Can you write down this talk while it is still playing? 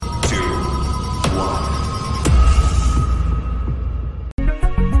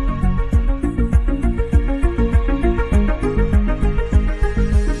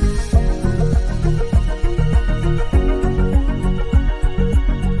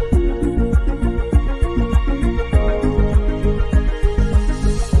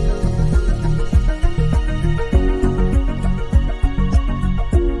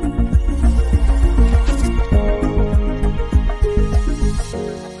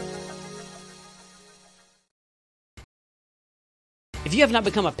If you have not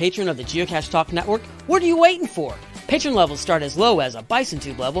become a patron of the Geocache Talk Network, what are you waiting for? Patron levels start as low as a Bison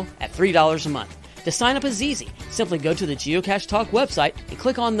Tube level at $3 a month. To sign up is easy. Simply go to the Geocache Talk website and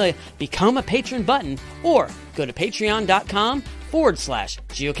click on the Become a Patron button, or go to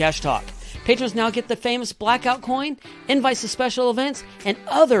patreon.com/Geocache Talk. Patrons now get the famous Blackout coin, invites to special events, and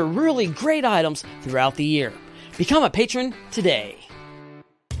other really great items throughout the year. Become a patron today.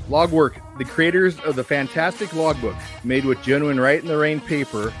 Logwork, the creators of the fantastic logbook, made with genuine write-in-the-rain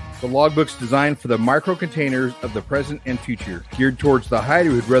paper. The logbook's designed for the micro-containers of the present and future, geared towards the hider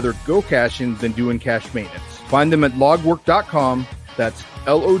who'd rather go caching than doing cache maintenance. Find them at logwork.com. That's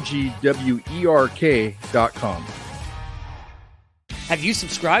LOGWERK.com. Have you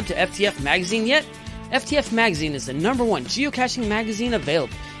subscribed to FTF Magazine yet? FTF Magazine is the #1 geocaching magazine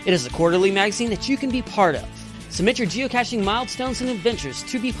available. It is a quarterly magazine that you can be part of. Submit your geocaching milestones and adventures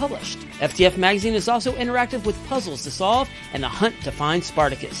to be published. FTF Magazine is also interactive with puzzles to solve and the hunt to find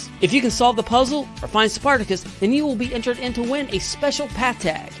Spartacus. If you can solve the puzzle or find Spartacus, then you will be entered in to win a special pack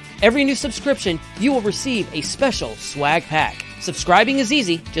tag. Every new subscription, you will receive a special swag pack. Subscribing is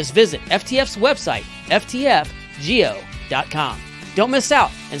easy. Just visit FTF's website, ftfgeo.com. Don't miss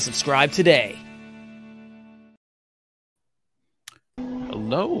out and subscribe today.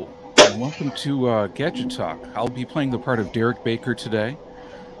 Hello. And welcome to Gadget Talk. I'll be playing the part of Derek Baker today.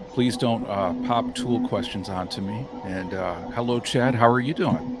 Please don't pop tool questions onto me. And hello, Chad. How are you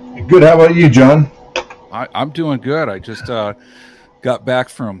doing? Good. How about you, John? I'm doing good. I just got back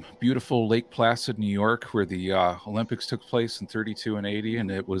from beautiful Lake Placid, New York, where the Olympics took place in 32 and 80. And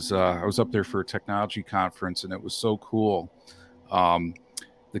it was I was up there for a technology conference, and it was so cool.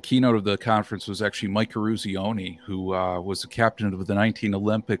 The keynote of the conference was actually Mike Eruzione, who was the captain of the 19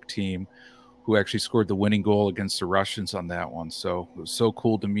 Olympic team, who actually scored the winning goal against the Russians on that one. So it was so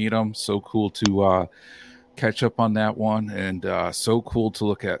cool to meet him, so cool to catch up on that one, and so cool to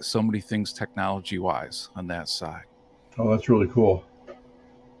look at so many things technology-wise on that side. Oh, that's really cool.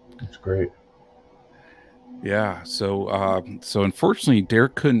 That's great. Yeah, so unfortunately,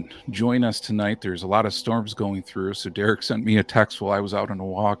 Derek couldn't join us tonight. There's a lot of storms going through, so Derek sent me a text while I was out on a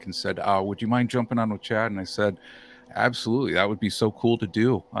walk and said, would you mind jumping on with Chad? And I said, absolutely, that would be so cool to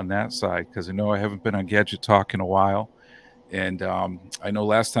do on that side, because I know I haven't been on Gadget Talk in a while. And I know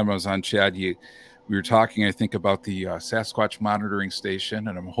last time I was on, Chad, we were talking, I think, about the Sasquatch monitoring station,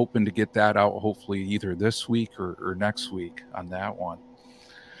 and I'm hoping to get that out hopefully either this week or next week on that one.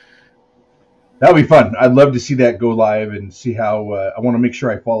 That'll be fun. I'd love to see that go live and see how. I want to make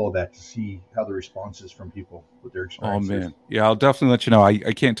sure I follow that to see how the response is from people with their experiences. Oh man, yeah, I'll definitely let you know. I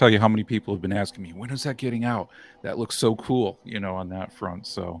can't tell you how many people have been asking me, when is that getting out? That looks so cool, on that front.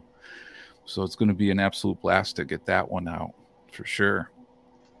 So it's going to be an absolute blast to get that one out for sure.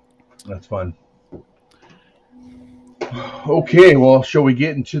 That's fun. Okay, well, shall we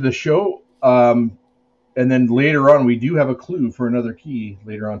get into the show? And then later on, we do have a clue for another key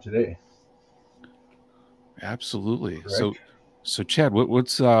later on today. Absolutely. Correct. So Chad,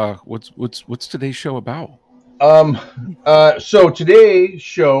 what's today's show about? So today's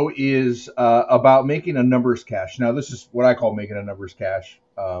show is about making a numbers cache. Now, this is what I call making a numbers cache.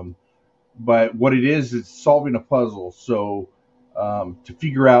 But what it is, it's solving a puzzle. So to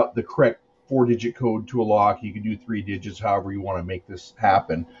figure out the correct 4-digit code to a lock, you can do 3 digits, however you want to make this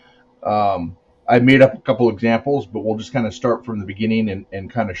happen. I made up a couple examples, but we'll just kind of start from the beginning and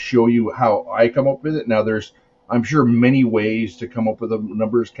kind of show you how I come up with it. Now, there's, I'm sure, many ways to come up with a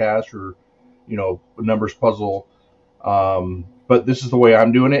numbers cache or, a numbers puzzle. But this is the way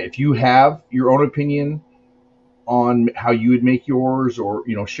I'm doing it. If you have your own opinion on how you would make yours, or,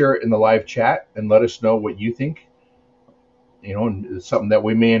 share it in the live chat and let us know what you think, and it's something that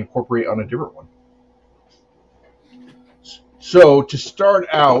we may incorporate on a different one. So to start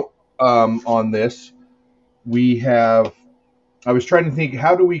out, on this, I was trying to think,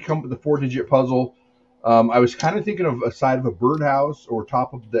 how do we come up with a 4-digit puzzle? I was kind of thinking of a side of a birdhouse or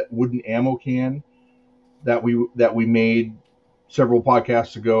top of that wooden ammo can that we made several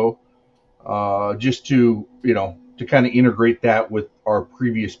podcasts ago, just to kind of integrate that with our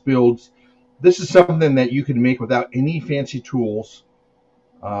previous builds. This is something that you can make without any fancy tools,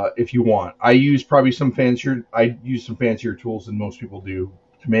 if you want. I use some fancier tools than most people do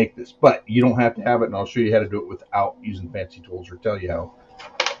to make this, but you don't have to have it, and I'll show you how to do it without using fancy tools, or tell you how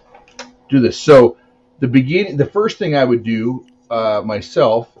to do this. So the first thing I would do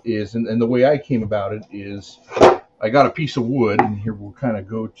myself is, and the way I came about it is, I got a piece of wood, and here we'll kind of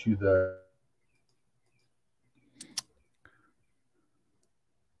go to the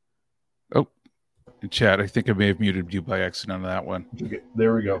Chad, I think I may have muted you by accident on that one. Okay,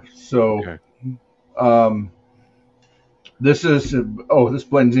 there we go. So, okay. This is this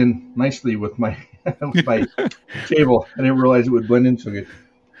blends in nicely with my with my table. I didn't realize it would blend in so good.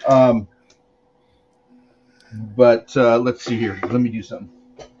 But let's see here. Let me do something.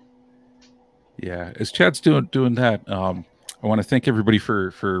 Yeah, as Chad's doing that, I want to thank everybody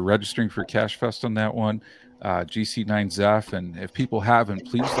for registering for Cache Fest on that one. GC9Zeph, and if people haven't,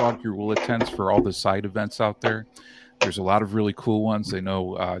 please log your will attends for all the side events out there. There's a lot of really cool ones. I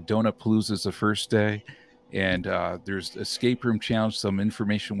know Donut Palooza is the first day, and there's Escape Room Challenge. Some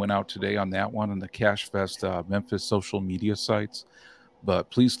information went out today on that one on the Cache Fest Memphis social media sites.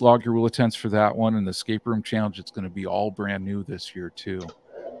 But please log your will attends for that one, and the Escape Room Challenge. It's going to be all brand new this year too.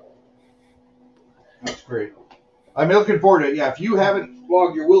 That's great. I'm looking forward to it. Yeah, if you haven't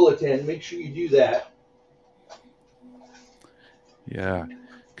logged your will attend, make sure you do that. Yeah,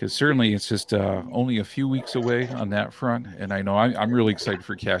 because certainly it's just only a few weeks away on that front. And I know I'm really excited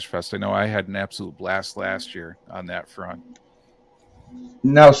for Cache Fest. I know I had an absolute blast last year on that front.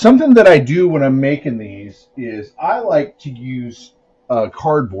 Now, something that I do when I'm making these is I like to use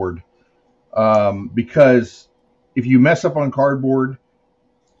cardboard because if you mess up on cardboard,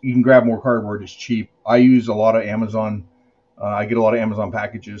 you can grab more cardboard. It's cheap. I use a lot of Amazon. I get a lot of Amazon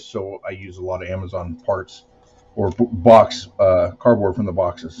packages, so I use a lot of Amazon parts or box cardboard from the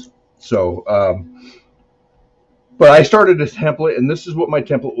boxes. So, but I started a template, and this is what my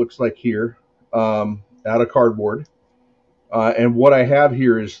template looks like here, out of cardboard. And what I have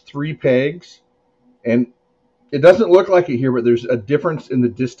here is 3 pegs, and it doesn't look like it here, but there's a difference in the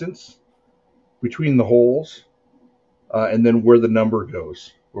distance between the holes, and then where the number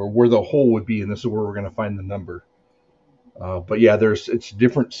goes, or where the hole would be, and this is where we're going to find the number. But yeah, it's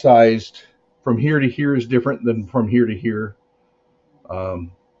different sized. From here to here is different than from here to here.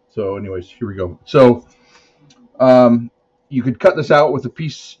 So anyways, here we go. So you could cut this out with a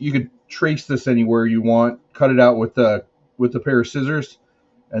piece. You could trace this anywhere you want. Cut it out with a pair of scissors,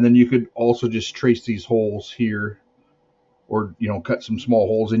 and then you could also just trace these holes here, or cut some small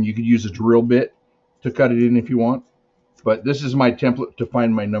holes in. You could use a drill bit to cut it in if you want. But this is my template to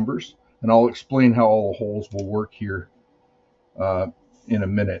find my numbers, and I'll explain how all the holes will work here in a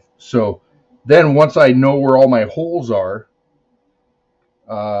minute. So then once I know where all my holes are,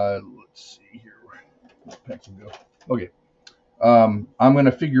 let's see here. Where'd the pencil go? Okay. I'm going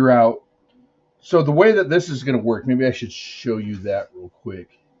to figure out. So the way that this is going to work, maybe I should show you that real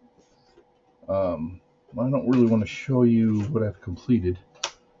quick. I don't really want to show you what I've completed,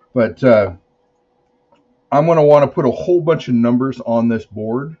 but I'm going to want to put a whole bunch of numbers on this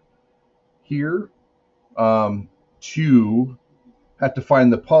board here to have to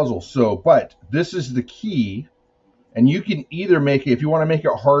find the puzzle. So, but this is the key, and you can either make it, if you want to make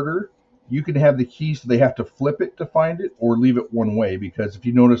it harder, you can have the key so they have to flip it to find it, or leave it one way, because if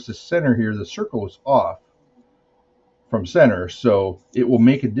you notice the center here, the circle is off from center, so it will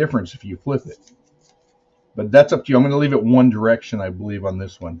make a difference if you flip it. But that's up to you. I'm going to leave it one direction, I believe, on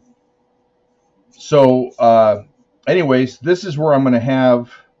this one. So anyways, this is where I'm going to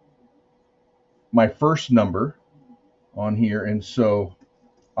have my first number on here, and so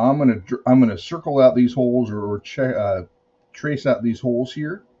I'm going to circle out these holes, or trace out these holes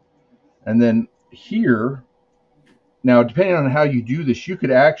here, and then here. Now, depending on how you do this, you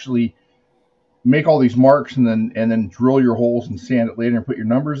could actually make all these marks and then drill your holes and sand it later and put your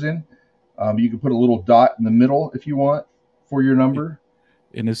numbers in. You can put a little dot in the middle if you want for your number.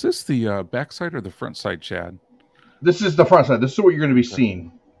 And is this the back side or the front side, Chad? This is the front side. This is what you're going to be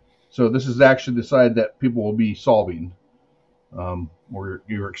seeing. So this is actually the side that people will be solving, or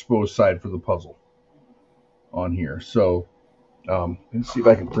your exposed side for the puzzle on here. So let's see if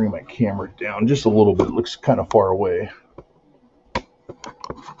I can bring my camera down just a little bit. It looks kind of far away.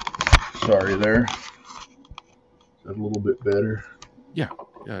 Sorry there. Is that a little bit better? Yeah,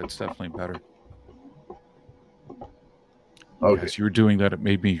 it's definitely better. Okay. Yes, you were doing that. It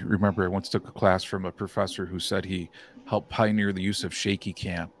made me remember I once took a class from a professor who said he helped pioneer the use of shaky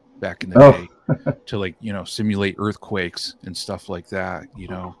cam back in the day to simulate earthquakes and stuff like that,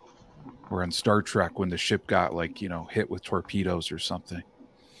 or on Star Trek when the ship got hit with torpedoes or something.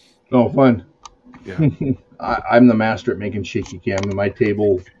 Oh, fun. Yeah. I'm the master at making shaky cam, and my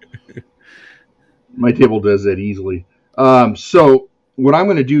table does that easily. So what I'm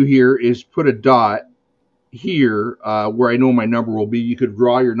going to do here is put a dot here where I know my number will be. You could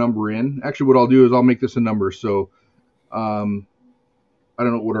draw your number in. Actually, what I'll do is I'll make this a number. So I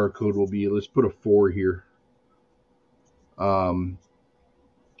don't know what our code will be. Let's put a 4 here. And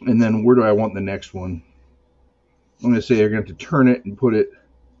then where do I want the next one? I'm going to say I'm going to have to turn it and put it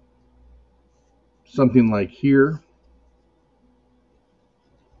something like here.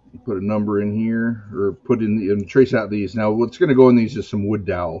 put a number in here, or put in and trace out these. Now, what's going to go in these is some wood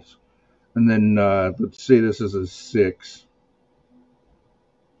dowels, and then let's say this is a 6.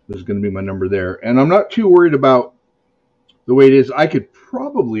 This is going to be my number there, and I'm not too worried about the way it is. I could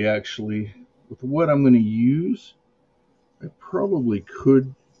probably actually, with what I'm going to use, I probably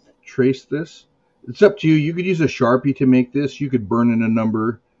could trace this. It's up to you. You could use a Sharpie to make this. You could burn in a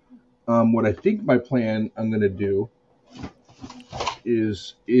number. What I think my plan I'm going to do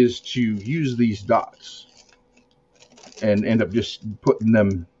is to use these dots and end up just putting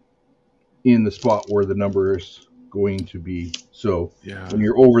them in the spot where the number is going to be. So when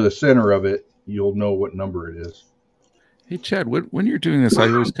you're over the center of it, you'll know what number it is. Hey, Chad, when you're doing this, I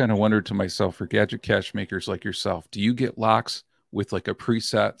always kind of wondered to myself, for Gadget Cache makers like yourself, do you get locks with like a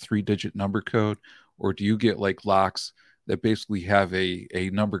preset 3-digit number code, or do you get like locks that basically have a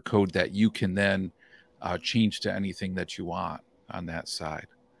number code that you can then change to anything that you want on that side?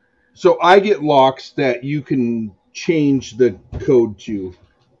 So I get locks that you can change the code to.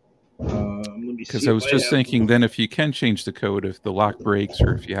 Because I was just thinking, then if you can change the code, if the lock breaks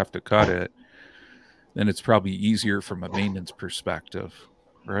or if you have to cut it, then it's probably easier from a maintenance perspective,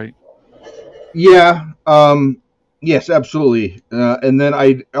 right? Yeah. Yes, absolutely. And then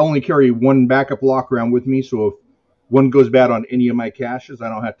I only carry one backup lock around with me, so if one goes bad on any of my caches, I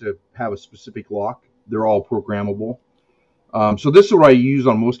don't have to have a specific lock. They're all programmable. So this is what I use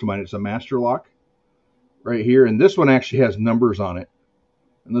on most of mine. It's a master lock right here, and this one actually has numbers on it,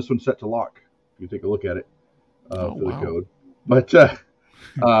 and this one's set to lock. If you take a look at it for the code, but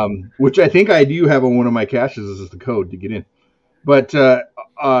which I think I do have on one of my caches is the code to get in. But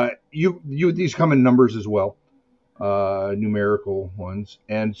these come in numbers as well, numerical ones,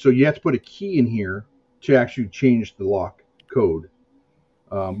 and so you have to put a key in here to actually change the lock code.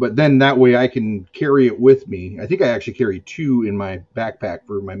 But then that way I can carry it with me. I think I actually carry 2 in my backpack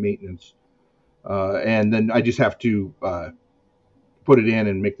for my maintenance. And then I just have to put it in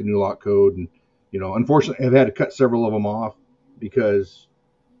and make the new lock code. And, unfortunately, I've had to cut several of them off because,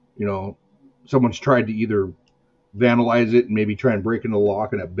 someone's tried to either vandalize it and maybe try and break into the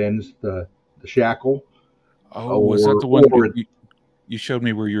lock, and it bends the shackle. Oh, was that the one you showed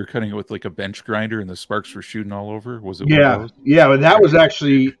me where you were cutting it with like a bench grinder and the sparks were shooting all over? Was it? Yeah, but that was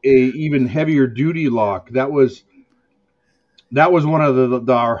actually a even heavier duty lock. That was one of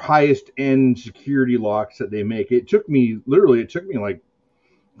our highest end security locks that they make. It took me like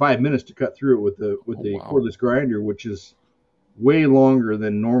 5 minutes to cut through it with the cordless grinder, which is way longer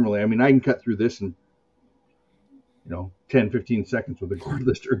than normally. I mean, I can cut through this in 10, 15 seconds with a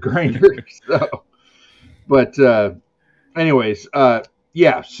cordless grinder. So, but anyways,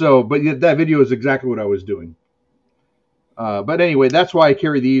 yeah. So, but that video is exactly what I was doing. But anyway, that's why I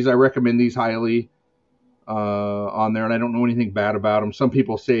carry these. I recommend these highly on there, and I don't know anything bad about them. Some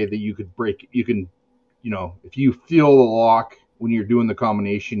people say that you can, if you feel the lock when you're doing the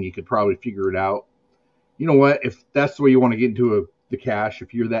combination, you could probably figure it out. You know what? If that's the way you want to get into the cache,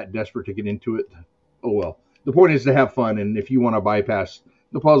 if you're that desperate to get into it, oh well. The point is to have fun, and if you want to bypass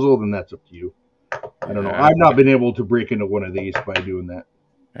the puzzle, then that's up to you. I don't know. I've not been able to break into one of these by doing that.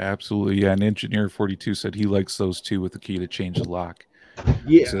 Absolutely, yeah. And Engineer 42 said he likes those too with the key to change the lock.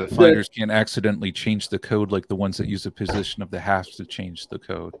 Yeah, so that finders can't accidentally change the code like the ones that use the position of the hasp to change the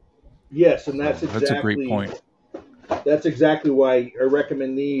code. Yes, and that's a great point. That's exactly why I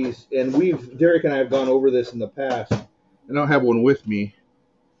recommend these. And Derek and I have gone over this in the past. I don't have one with me,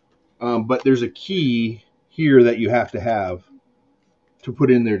 but there's a key here that you have to have to put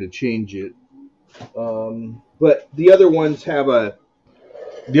in there to change it. But the other ones the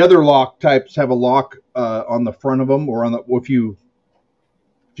other lock types have a lock on the front of them, or if you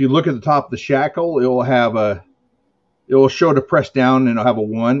look at the top of the shackle, it will show to press down, and it'll have a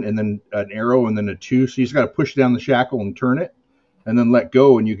 1 and then an arrow and then a 2. So you just got to push down the shackle and turn it and then let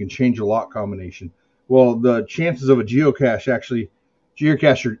go, and you can change the lock combination. Well, the chances of a geocacher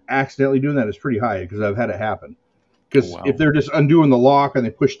accidentally doing that is pretty high, because I've had it happen. Because if they're just undoing the lock and they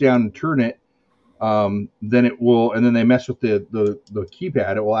push down and turn it, then it will, and then they mess with the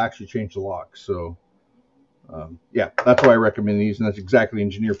keypad, it will actually change the lock. So, yeah, that's why I recommend these, and that's exactly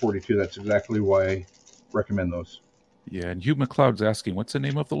Engineer 42. That's exactly why I recommend those. Yeah, and Hugh McLeod's asking, what's the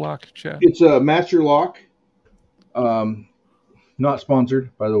name of the lock, Chad? It's a Master Lock. Not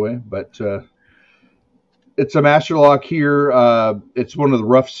sponsored, by the way, but it's a Master Lock here. It's one of the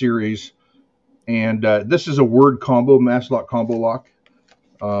Rough series, and this is a word combo, Master Lock combo lock.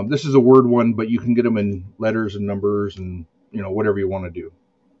 This is a word one, but you can get them in letters and numbers and whatever you want to do.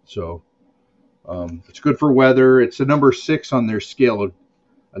 So it's good for weather. It's a number 6 on their scale of,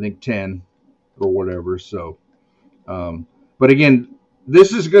 I think, 10 or whatever. So, but again,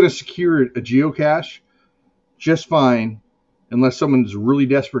 This is going to secure a geocache just fine, unless someone's really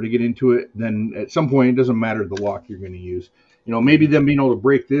desperate to get into it. Then at some point, it doesn't matter the lock you're going to use. You know, maybe them being able to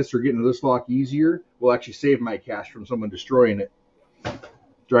break this or get into this lock easier will actually save my cache from someone destroying it,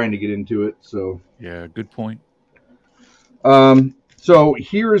 trying to get into it. So Yeah, good point. So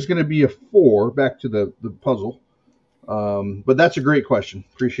here is going to be a 4. Back to the puzzle. But that's a great question.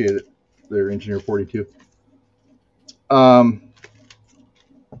 Appreciate it there, Engineer 42.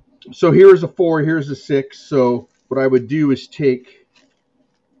 So here's a 4, here's a 6. So what I would do is take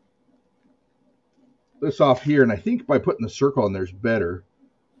this off here, and I think by putting the circle in there's better.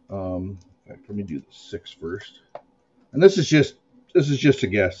 In fact, let me do the 6 first. And this is just a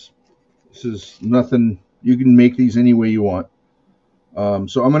guess. This is nothing. You can make these any way you want.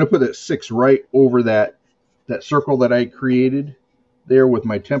 So I'm going to put that 6 right over that circle that I created there with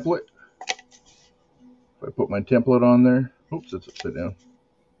my template. If I put my template on there, oops, it's upside down.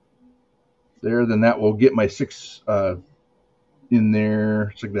 There, then that will get my 6 in there.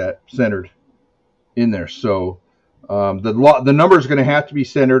 It's like that, centered in there. So the number is going to have to be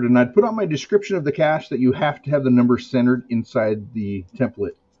centered, and I'd put on my description of the cache that you have to have the number centered inside the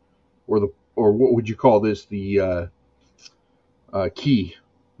template, or what would you call this? The key,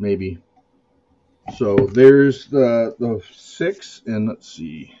 maybe. So there's the 6, and let's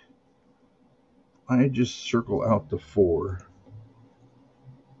see. I just circle out the 4.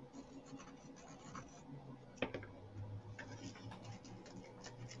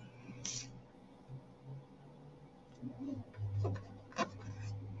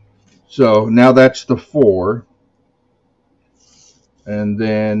 So now that's the 4. And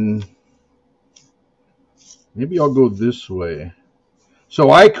then maybe I'll go this way.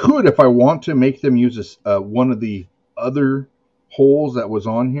 So I could, if I want to, make them use one of the other holes that was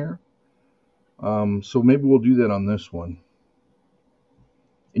on here. So maybe we'll do that on this one.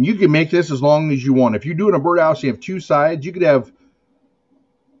 And you can make this as long as you want. If you're doing a birdhouse, you have 2 sides. You could have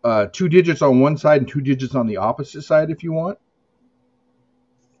 2 digits on one side and 2 digits on the opposite side if you want.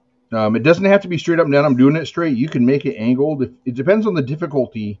 It doesn't have to be straight up and down. I'm doing it straight. You can make it angled. It depends on the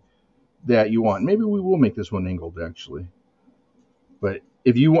difficulty that you want. Maybe we will make this one angled, actually. But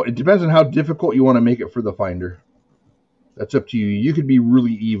if you want, it depends on how difficult you want to make it for the finder. That's up to you. You could be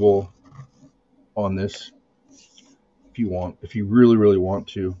really evil on this if you want, if you really, really want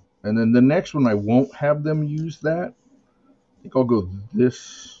to. And then the next one, I won't have them use that. I think I'll go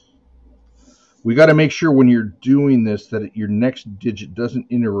this. We got to make sure when you're doing this that your next digit doesn't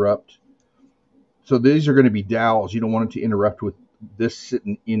interrupt. So these are going to be dowels. You don't want it to interrupt with this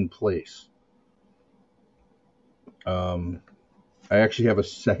sitting in place. I actually have a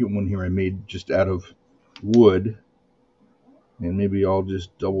second one here I made just out of wood. And maybe I'll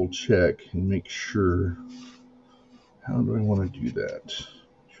just double check and make sure. How do I want to do that?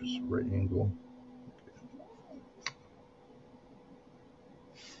 Just right angle.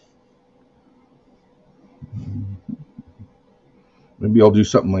 Maybe I'll do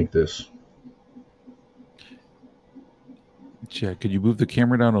something like this. Yeah, could you move the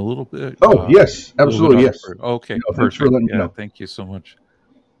camera down a little bit? Oh, yes, absolutely, yes. Okay, perfect. Yeah, thank you so much.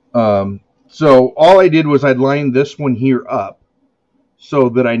 So all I did was I'd line this one here up so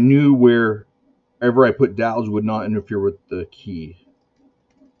that I knew wherever I put dowels would not interfere with the key.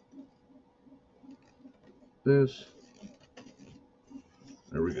 This.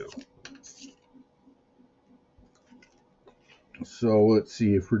 There we go. So let's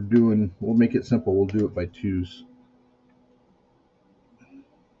see if we'll make it simple. We'll do it by 2s.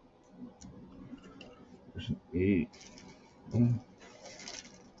 There's an 8.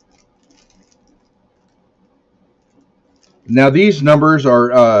 Now these numbers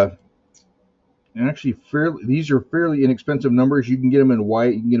are actually fairly inexpensive numbers. You can get them in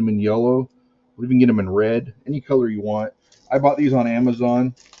white, you can get them in yellow, or even get them in red, any color you want. I bought these on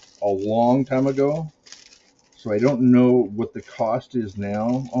Amazon a long time ago, so I don't know what the cost is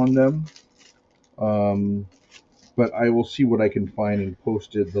now on them. But I will see what I can find and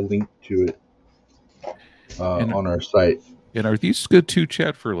posted the link to it on our site. And are these good too,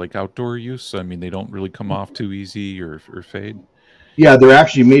 Chad, for like outdoor use? I mean, they don't really come off too easy or fade? Yeah, they're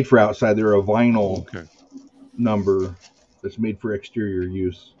actually made for outside. They're a vinyl number that's made for exterior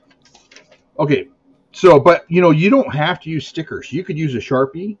use. Okay, so, but, you don't have to use stickers. You could use a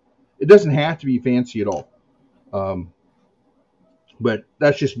Sharpie. It doesn't have to be fancy at all. But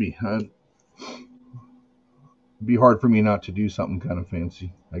that's just me. It'd be hard for me not to do something kind of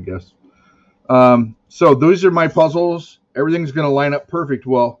fancy, I guess. So those are my puzzles. Everything's going to line up perfect.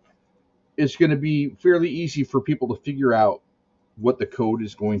 Well, it's going to be fairly easy for people to figure out what the code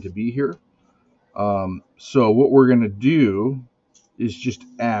is going to be here. So what we're going to do is just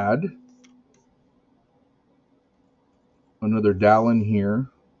add another dowel in here.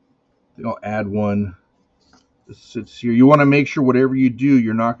 Then I'll add one that sits here. You want to make sure whatever you do,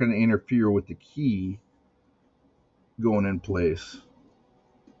 you're not going to interfere with the key going in place.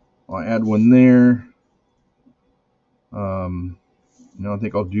 I'll add one there. Now I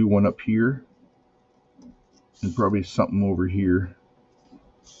think I'll do one up here and probably something over here.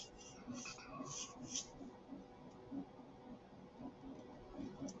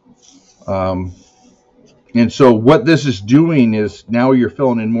 And so what this is doing is now you're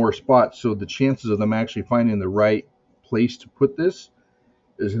filling in more spots, so the chances of them actually finding the right place to put this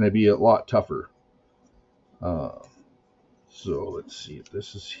is going to be a lot tougher. So let's see if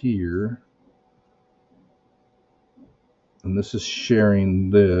this is here. And this is sharing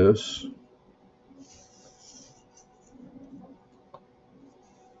this.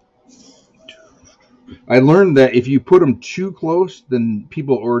 I learned that if you put them too close, then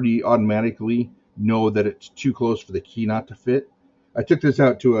people already automatically know that it's too close for the key not to fit. I took this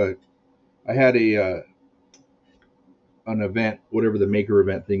out to I had an event, whatever the maker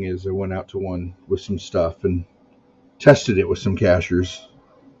event thing is. I went out to one with some stuff and tested it with some cachers.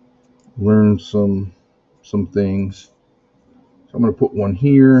 Learned some things. So I'm going to put one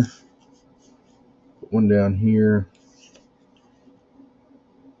here, put one down here.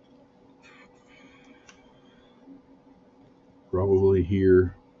 Probably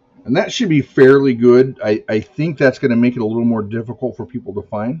here. And that should be fairly good. I think that's going to make it a little more difficult for people to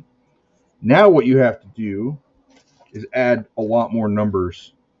find. Now what you have to do is add a lot more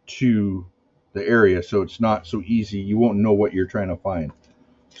numbers to the area so it's not so easy. You won't know what you're trying to find.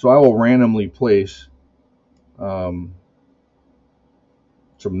 So I will randomly place some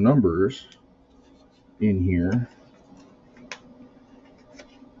numbers in here.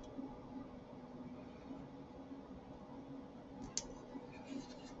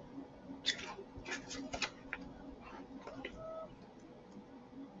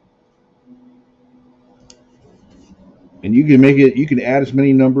 And you can make it, you can add as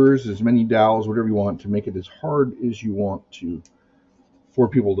many numbers, as many dowels, whatever you want to make it as hard as you want to for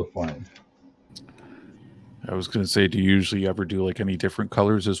people to find. I was going to say, do you usually ever do like any different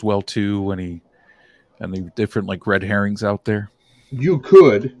colors as well too? Any different like red herrings out there? You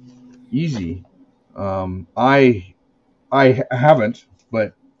could, easy. I haven't,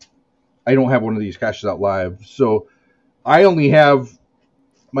 but I don't have one of these caches out live. So I only have,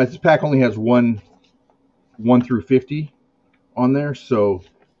 this pack only has 1 through 50 on there. So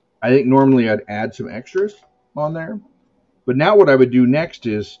I think normally I'd add some extras on there. But now what I would do next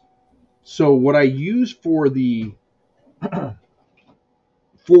is, so what I use for the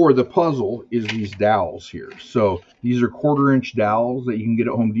puzzle is these dowels here. So these are 1/4-inch dowels that you can get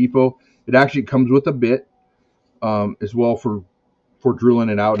at Home Depot. It actually comes with a bit as well for drilling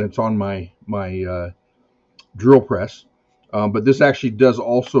it out, and it's on my drill press. But this actually does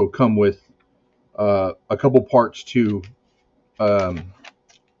also come with a couple parts to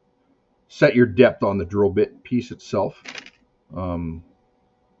set your depth on the drill bit piece itself.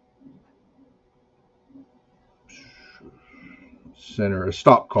 Center a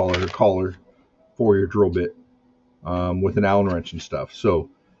stop collar for your drill bit with an Allen wrench and stuff. So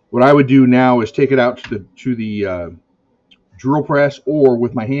what I would do now is take it out to the drill press, or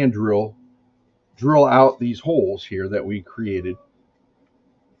with my hand drill out these holes here that we created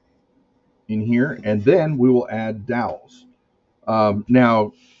in here, and then we will add dowels.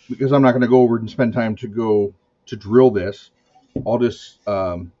 Now, because I'm not going to go over and spend time to drill this, I'll just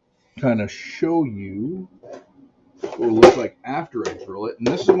kind of show you what it will look like after I drill it. And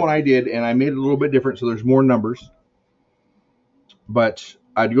this is what I did, and I made it a little bit different, so there's more numbers. But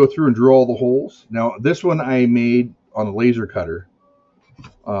I'd go through and drill all the holes. Now, this one I made on a laser cutter.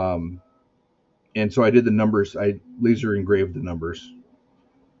 And so I did the numbers. I laser engraved the numbers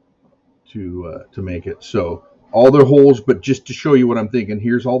to make it. So all the holes, but just to show you what I'm thinking,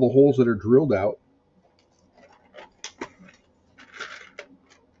 here's all the holes that are drilled out.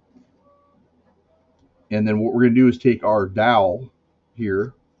 And then what we're going to do is take our dowel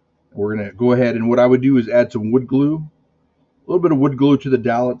here. We're going to go ahead, and what I would do is add some wood glue, a little bit of wood glue to the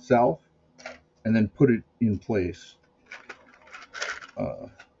dowel itself, and then put it in place.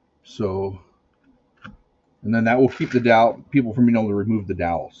 And then that will keep the people from being able to remove the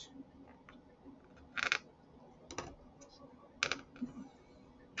dowels.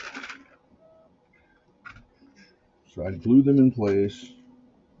 So I glue them in place.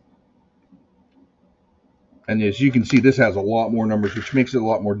 And as you can see, this has a lot more numbers, which makes it a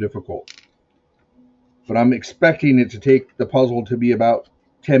lot more difficult. But I'm expecting it to take the puzzle to be about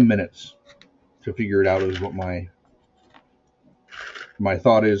 10 minutes to figure it out, is what my My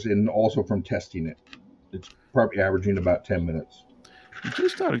thought is, and also from testing it, it's probably averaging about 10 minutes.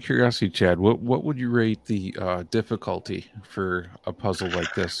 Just out of curiosity, Chad, what would you rate the difficulty for a puzzle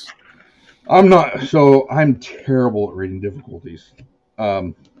like this? I'm terrible at rating difficulties,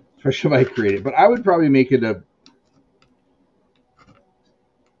 especially if I create it. But I would probably make it a,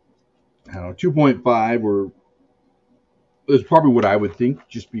 I don't know, 2.5, or is probably what I would think,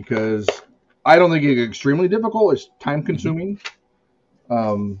 just because I don't think it's extremely difficult. It's time consuming.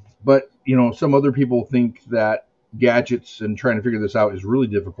 But, some other people think that gadgets and trying to figure this out is really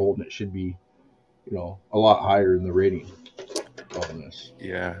difficult, and it should be, a lot higher in the rating on this.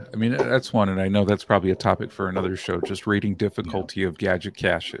 Yeah, I mean, that's one, and I know that's probably a topic for another show, just rating difficulty of gadget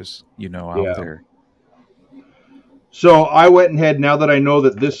caches, out there. So I went ahead, now that I know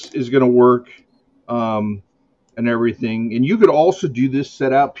that this is going to work and everything, and you could also do this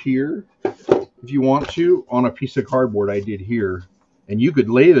setup here if you want to on a piece of cardboard I did here, and you could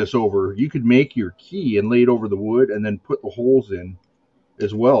lay this over. You could make your key and lay it over the wood and then put the holes in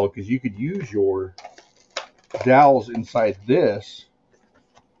as well, because you could use your dowels inside this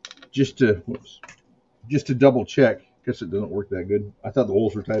just to double check. Guess it doesn't work that good. I thought the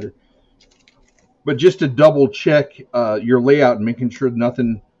holes were tighter. But just to double check your layout and making sure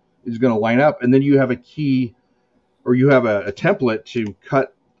nothing is going to line up. And then you have a key, or you have a template to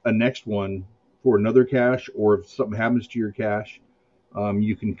cut a next one for another cache, or if something happens to your cache,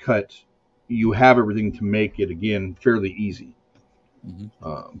 you can cut. You have everything to make it, again, fairly easy.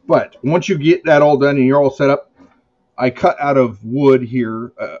 But once you get that all done and you're all set up, I cut out of wood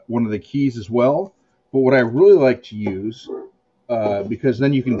here one of the keys as well. But what I really like to use, because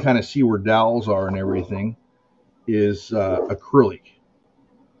then you can kind of see where dowels are and everything, is acrylic.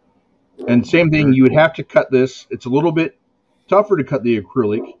 And same thing, you would have to cut this. It's a little bit tougher to cut the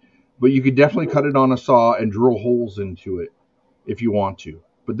acrylic, but you could definitely cut it on a saw and drill holes into it if you want to.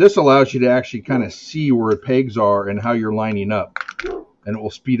 But this allows you to actually kind of see where the pegs are and how you're lining up, and it will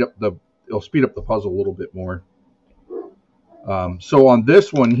speed up the puzzle a little bit more. So on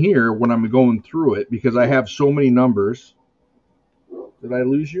this one here, when I'm going through it, because I have so many numbers, did I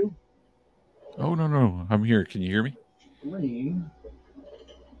lose you? Oh, no, I'm here. Can you hear me?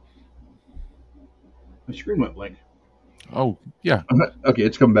 My screen went blank. Oh, yeah. Okay,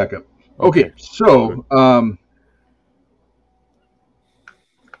 it's coming back up. Okay, so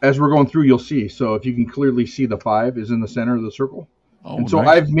as we're going through, you'll see. So if you can clearly see, the 5 is in the center of the circle. Oh, and so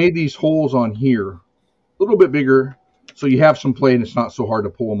nice. I've made these holes on here a little bit bigger, so you have some play and it's not so hard to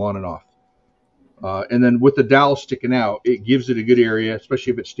pull them on and off. And then with the dowel sticking out, it gives it a good area,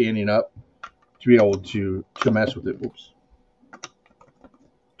 especially if it's standing up, to be able to mess with it. Oops.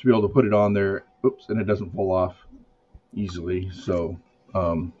 To be able to put it on there. Oops, and it doesn't fall off easily. So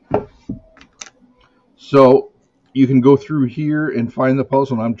you can go through here and find the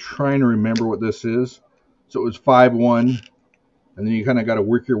puzzle. And I'm trying to remember what this is. So it was 5-1, and then you kind of got to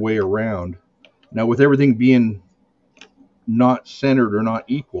work your way around. Now, with everything being not centered or not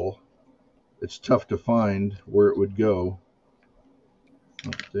equal, it's tough to find where it would go.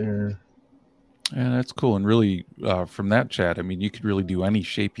 Up there. Yeah, that's cool. And really, from that chat, I mean, you could really do any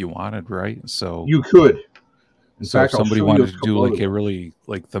shape you wanted, right? So you could. In fact, if somebody wanted to do like a really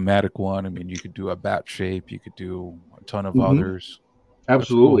thematic one, I mean, you could do a bat shape. You could do a ton of others.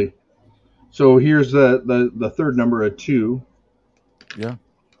 Absolutely. Cool. So here's the third number, a 2. Yeah.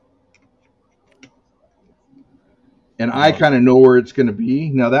 And I kind of know where it's going to be.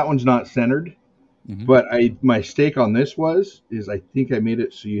 Now that one's not centered, but my mistake on this is I think I made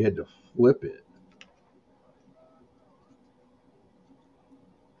it so you had to flip it.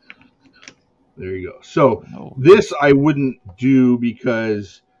 There you go. So this I wouldn't do,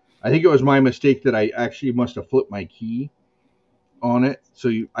 because I think it was my mistake that I actually must have flipped my key on it.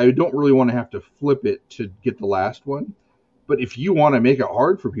 So I don't really want to have to flip it to get the last one. But if you want to make it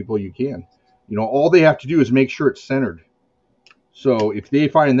hard for people, you can. All they have to do is make sure it's centered. So if they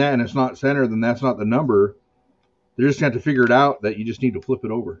find that and it's not centered, then that's not the number. They're just going to have to figure it out that you just need to flip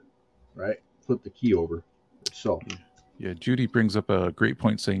it over, right? Flip the key over itself. Yeah, Judy brings up a great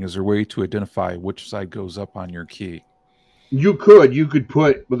point, saying, is there a way to identify which side goes up on your key? You could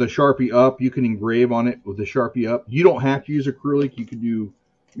put with a Sharpie up, you can engrave on it with a Sharpie up. You don't have to use acrylic. You could do,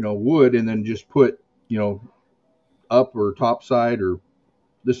 wood, and then just put, up or top side or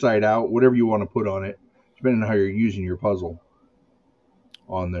this side out, whatever you want to put on it, depending on how you're using your puzzle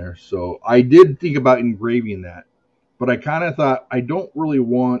on there. So I did think about engraving that, but I kind of thought I don't really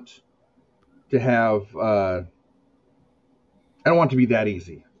want to have, I don't want it to be that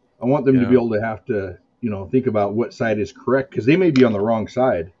easy. I want them to be able to have to, think about what side is correct, because they may be on the wrong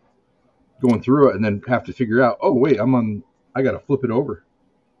side going through it and then have to figure out, oh, wait, I'm on I got to flip it over.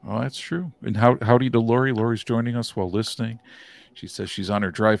 Oh, that's true. And howdy to Lori. Lori's joining us while listening. She says she's on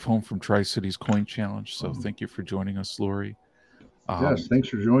her drive home from Tri-Cities Coin Challenge. So thank you for joining us, Lori. Yes, thanks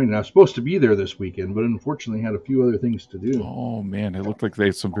for joining. I was supposed to be there this weekend, but unfortunately had a few other things to do. Oh, man. It looked like they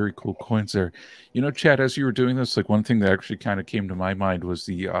had some very cool coins there. You know, Chad, as you were doing this, like one thing that actually kind of came to my mind was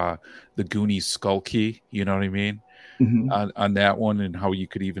the Goonies skull key. You know what I mean? On that one, and how you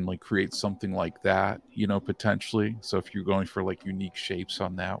could even like create something like that, you know, potentially. So if you're going for like unique shapes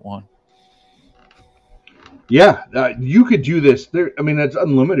on that one. Yeah, you could do this. I mean, that's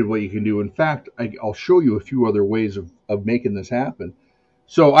unlimited what you can do. In fact, I'll show you a few other ways of making this happen.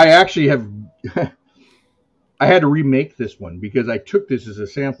 So I actually have, I had to remake this one because I took this as a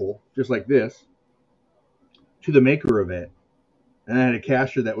sample, just like this, to the maker event. And I had a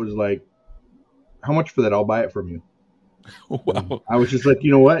cacher that was like, how much for that? I'll buy it from you. Wow. I was just like,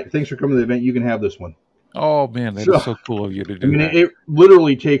 you know what? Thanks for coming to the event. You can have this one. Oh, man, that is so cool of you to do that. It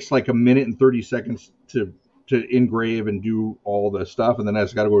literally takes like a minute and 30 seconds to engrave and do all the stuff, and then I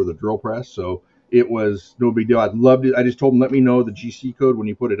just got to go to the drill press. So it was no big deal. I'd love to. I just told them, let me know the GC code when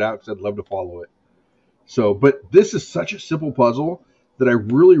you put it out because I'd love to follow it. So, but this is such a simple puzzle that I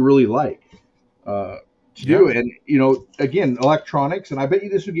really, really like to do. And, you know, again, electronics, and I bet you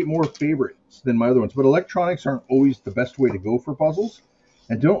this would get more favorites than my other ones, but electronics aren't always the best way to go for puzzles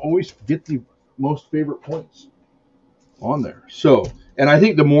and don't always get the most favorite points on there. So, and I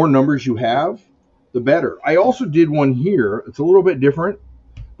think the more numbers you have, the better. I also did one here. It's a little bit different,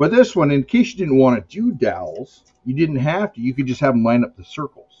 but this one, in case you didn't want to do dowels, you didn't have to. You could just have them line up the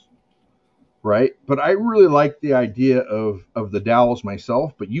circles, right? But I really like the idea of the dowels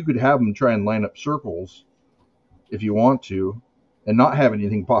myself, but you could have them try and line up circles if you want to and not have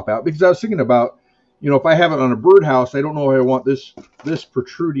anything pop out. Because I was thinking about, you know, if I have it on a birdhouse, I don't know if I want this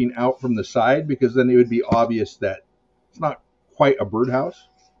protruding out from the side, because then it would be obvious that it's not quite a birdhouse.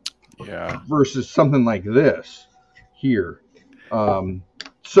 Yeah. Versus something like this here.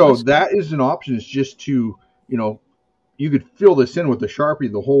 So that is an option. It's just to, you know, you could fill this in with the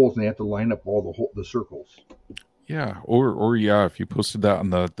Sharpie, the holes, and they have to line up all the circles. Yeah. Or yeah, if you posted that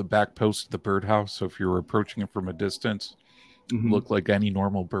on the back post of the birdhouse, so if you're approaching it from a distance, look like any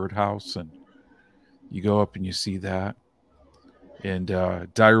normal birdhouse, and you go up and you see that. And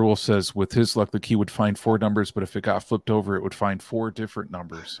Direwolf says, with his luck, the key would find 4 numbers, but if it got flipped over, it would find 4 different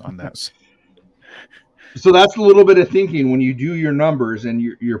numbers on that. So that's a little bit of thinking when you do your numbers and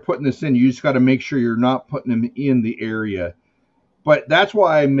you're putting this in. You just got to make sure you're not putting them in the area. But that's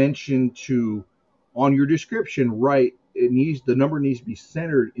why I mentioned on your description, right? The number needs to be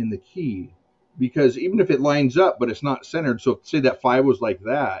centered in the key, because even if it lines up, but it's not centered. So say that 5 was like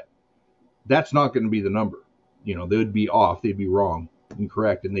that, that's not going to be the number. You know, they would be off, they'd be wrong,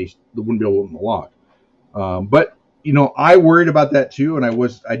 incorrect, and they wouldn't be able to open the lock. But, you know, I worried about that too, and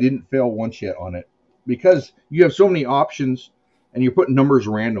I didn't fail once yet on it, because you have so many options and you're putting numbers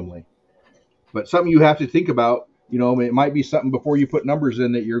randomly. But something you have to think about, you know, it might be something before you put numbers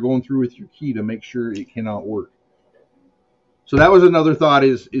in that you're going through with your key to make sure it cannot work. So that was another thought,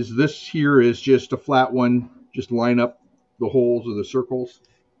 is this here is just a flat one, just line up the holes or the circles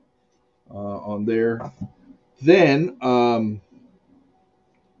on there. Then I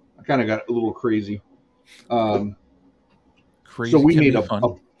kind of got a little crazy. Crazy. So we made a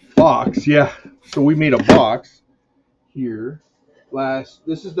box. Yeah. So we made a box here.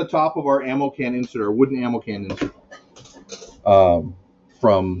 This is the top of our ammo can insert, our wooden ammo can insert,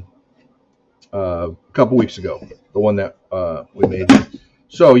 from a couple weeks ago. The one that we made.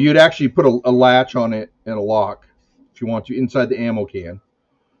 So you'd actually put a latch on it and a lock, if you want to, inside the ammo can.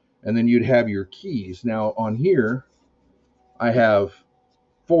 And then you'd have your keys. Now on here, I have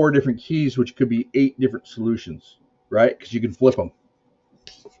 4 different keys, which could be 8 different solutions, right? Because you can flip them.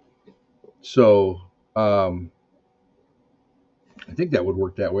 So I think that would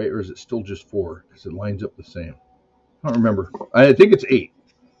work that way, or is it still just 4? Because it lines up the same. I don't remember. I think it's 8.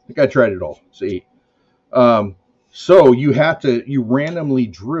 I think I tried it all. It's 8. So you randomly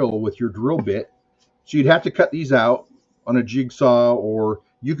drill with your drill bit. So you'd have to cut these out on a jigsaw, or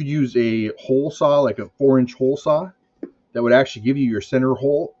you could use a hole saw, like a 4-inch hole saw, that would actually give you your center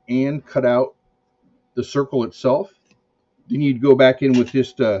hole and cut out the circle itself. Then you'd go back in with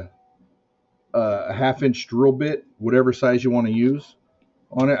just a 1/2-inch drill bit, whatever size you want to use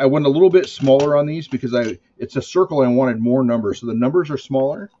on it. I went a little bit smaller on these because it's a circle and I wanted more numbers. So the numbers are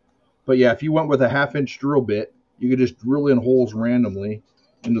smaller. But yeah, if you went with a 1/2-inch drill bit, you could just drill in holes randomly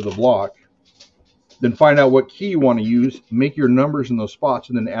into the block. Then find out what key you want to use, make your numbers in those spots,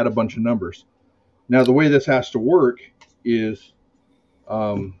 and then add a bunch of numbers. Now, the way this has to work is,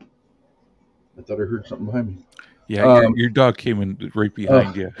 I thought I heard something behind me. Yeah, your dog came in right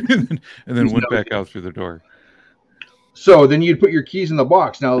behind you and then went back out through the door. So then you'd put your keys in the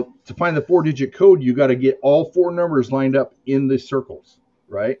box. Now, to find the 4-digit code, you got to get all 4 numbers lined up in the circles,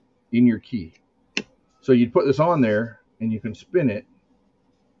 right? In your key. So you'd put this on there, and you can spin it.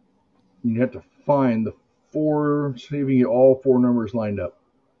 You have to find the 4, see if you get all 4 numbers lined up.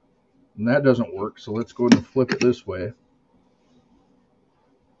 And that doesn't work, so let's go ahead and flip it this way.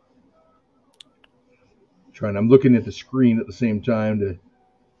 I'm looking at the screen at the same time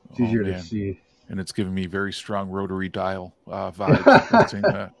it's easier to see. And it's giving me very strong rotary dial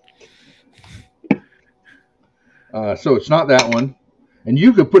vibes. So it's not that one. And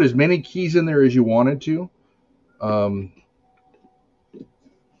you could put as many keys in there as you wanted to.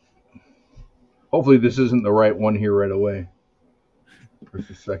 Hopefully this isn't the right one here right away. There's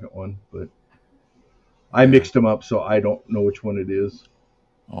the second one, but I mixed them up, so I don't know which one it is.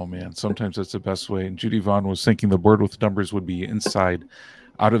 Oh, man. Sometimes that's the best way. And Judy Vaughn was thinking the board with numbers would be inside,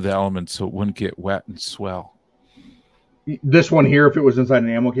 out of the element, so it wouldn't get wet and swell. This one here, if it was inside an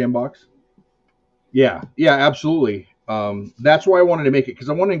ammo can box? Yeah, absolutely. That's why I wanted to make it, because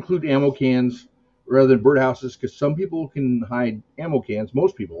I want to include ammo cans rather than birdhouses, because some people can hide ammo cans,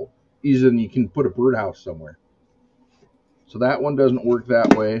 most people, easier than you can put a birdhouse somewhere. So that one doesn't work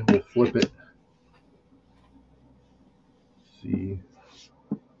that way. We'll flip it. See.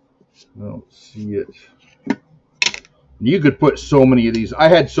 I don't see it. You could put so many of these. I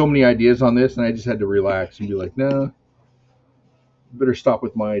had so many ideas on this, and I just had to relax and be like, nah, better stop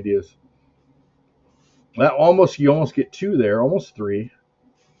with my ideas. That you almost get 2 there, almost 3.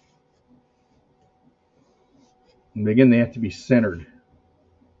 And again, they have to be centered.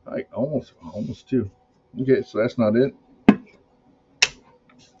 Like almost 2. Okay, so that's not it.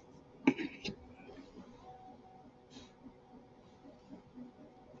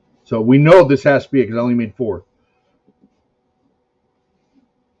 So we know this has to be it because I only made 4.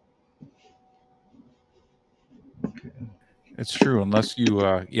 Okay. It's true, unless you,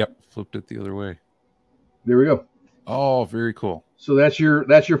 flipped it the other way. There we go. Oh, very cool. So that's your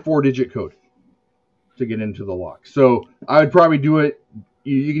 4-digit code to get into the lock. So I would probably do it.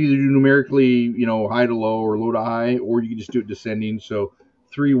 You can either do numerically, high to low or low to high, or you can just do it descending. So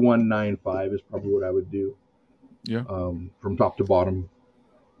 3195 is probably what I would do. Yeah. From top to bottom.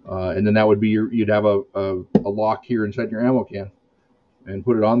 And then that would be you'd have a lock here inside your ammo can and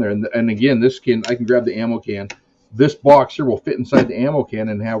put it on there. And again, I can grab the ammo can. This box here will fit inside the ammo can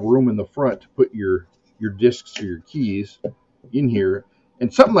and have room in the front to put your discs or your keys in here.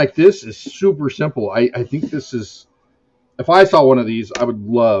 And something like this is super simple. I think this is, if I saw one of these, I would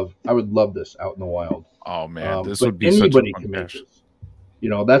love this out in the wild. Oh man, this would be anybody such a fun can make cache. this.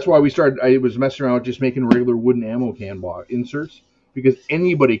 That's why we started. I was messing around with just making regular wooden ammo can box inserts, because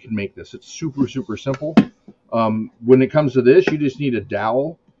anybody can make this. It's super, super simple. When it comes to this, you just need a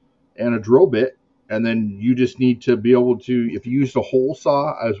dowel and a drill bit, and then you just need to be able to, if you use a hole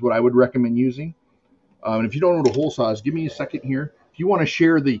saw, is what I would recommend using. And if you don't know what a hole saw is, give me a second here. If you want to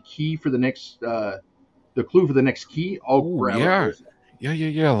share the key for the next, the clue for the next key, I'll grab it.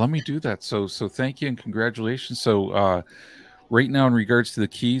 Yeah. Let me do that. So thank you and congratulations. So right now, in regards to the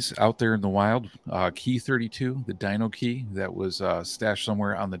keys out there in the wild, key 32, the dyno key that was stashed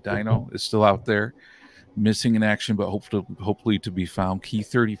somewhere on the dyno, is still out there, missing in action, but hopefully to be found. Key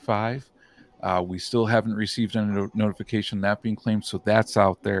 35, we still haven't received any notification that being claimed, so that's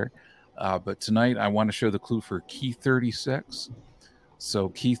out there. But tonight, I want to show the clue for key 36. So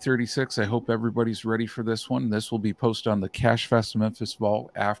key 36, I hope everybody's ready for this one. This will be posted on the Cache Fest Memphis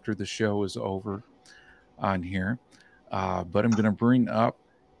Vault after the show is over on here. But I'm going to bring up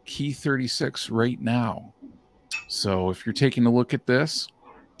key 36 right now. So if you're taking a look at this,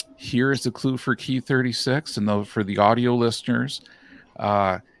 here is the clue for key 36. And for the audio listeners,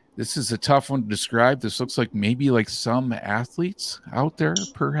 this is a tough one to describe. This looks like maybe like some athletes out there,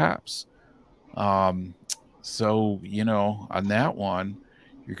 perhaps. So, on that one,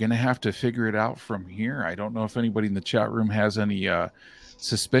 you're going to have to figure it out from here. I don't know if anybody in the chat room has any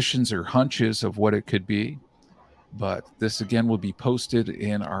suspicions or hunches of what it could be. But this, again, will be posted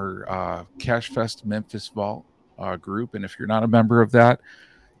in our Cache Fest Memphis Vault group. And if you're not a member of that,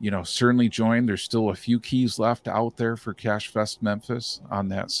 certainly join. There's still a few keys left out there for Cache Fest Memphis on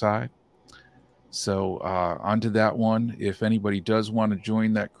that side. So onto that one. If anybody does want to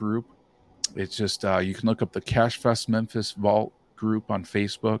join that group, it's just you can look up the Cache Fest Memphis Vault group on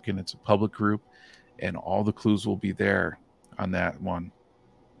Facebook, and it's a public group, and all the clues will be there on that one.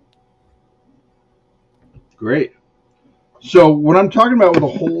 Great. So what I'm talking about with a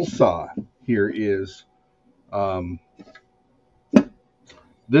hole saw here is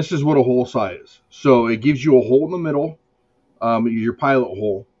This is what a hole saw is. So it gives you a hole in the middle, your pilot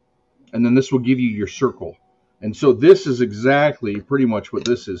hole, and then this will give you your circle. And so this is exactly pretty much what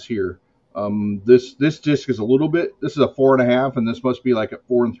this is here. This disc is a little bit, this is a 4.5, and this must be like a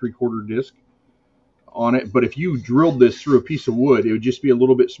 4 3/4 disc on it. But if you drilled this through a piece of wood, it would just be a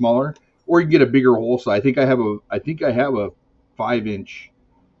little bit smaller, or you can get a bigger hole. So I think I have a 5-inch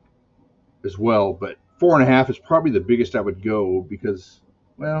as well, but 4.5 is probably the biggest I would go because,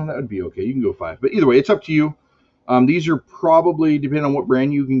 well, that would be okay. You can go 5, but either way, it's up to you. These are probably, depending on what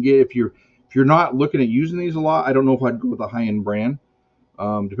brand you can get. If you're not looking at using these a lot, I don't know if I'd go with a high-end brand.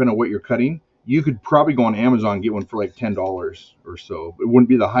 Depending on what you're cutting, you could probably go on Amazon and get one for like $10 or so. It wouldn't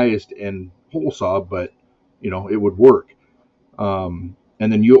be the highest end hole saw, but it would work. And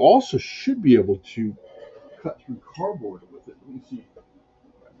then you also should be able to cut through cardboard with it. Let me see if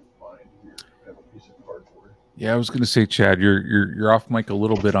I can find here. I have a piece of cardboard. Yeah, I was going to say, Chad, you're off mic a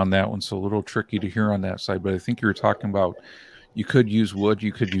little bit on that one, so a little tricky to hear on that side. But I think you were talking about you could use wood,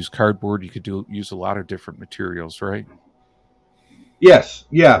 you could use cardboard, you could use a lot of different materials, right? Yes.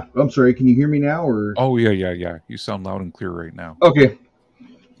 Yeah. I'm sorry. Can you hear me now? Or oh yeah. You sound loud and clear right now. Okay.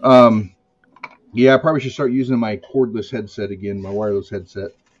 Yeah, I probably should start using my cordless headset again, my wireless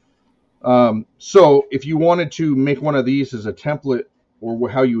headset. So if you wanted to make one of these as a template or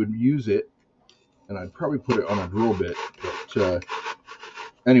how you would use it, and I'd probably put it on a drill bit. But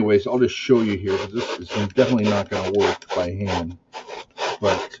anyways, I'll just show you here. This is definitely not going to work by hand.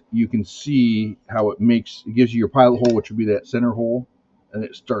 But you can see how it gives you your pilot hole, which would be that center hole, and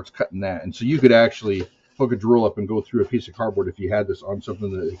it starts cutting that. And so you could actually hook a drill up and go through a piece of cardboard if you had this on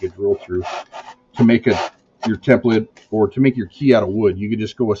something that you could drill through to make your template or to make your key out of wood. You could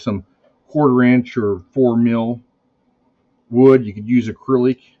just go with some 1/4-inch or 4 mil wood. You could use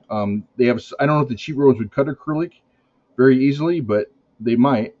acrylic. They have, I don't know if the cheap roads would cut acrylic very easily, but they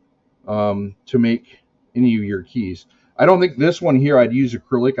might to make any of your keys. I don't think this one here I'd use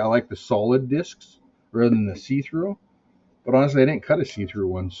acrylic. I like the solid discs rather than the see-through. But honestly, I didn't cut a see-through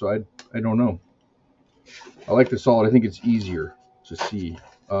one, so I don't know. I like the solid. I think it's easier to see.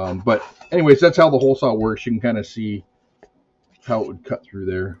 But anyways, that's how the hole saw works. You can kind of see how it would cut through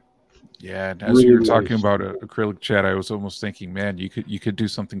there. Yeah, and as you were talking about acrylic, Chad, I was almost thinking, man, you could do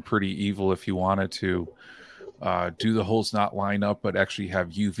something pretty evil if you wanted to. Do the holes not line up, but actually have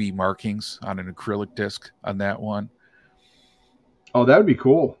UV markings on an acrylic disc on that one. Oh, that would be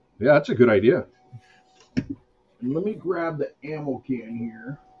cool. Yeah, that's a good idea. Let me grab the ammo can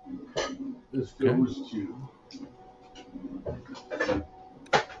here. This goes to.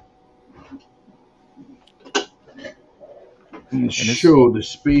 And show the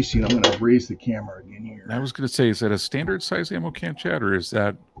spacing. I'm going to raise the camera again here. I was going to say, is that a standard size ammo can, Chad, or is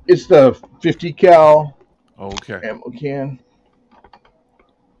that? It's the 50 cal. Oh, okay. Ammo can.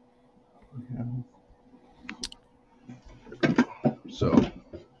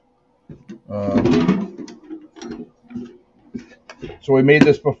 So we made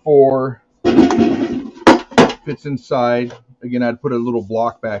this before. Fits inside. Again, I'd put a little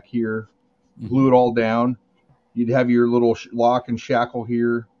block back here, glue it all down. You'd have your little lock and shackle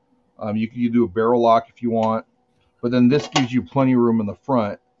here. You could do a barrel lock if you want, but then this gives you plenty of room in the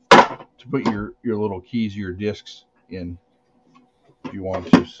front to put your little keys, your discs in if you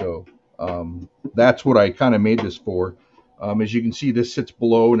want to. So that's what I kind of made this for. As you can see, this sits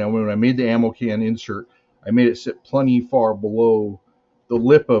below. Now, when I made the ammo can insert, I made it sit plenty far below the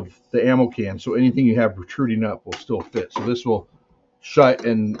lip of the ammo can, so anything you have protruding up will still fit. So this will shut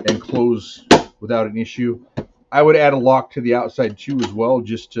and close without an issue. I would add a lock to the outside too as well,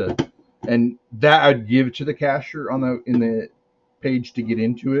 and that I'd give to the cacher in the page to get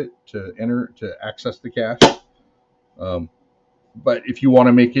into it, to access the cache. But if you want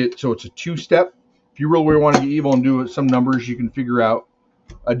to make it so it's a 2-step, if you really want to get evil and do some numbers, you can figure out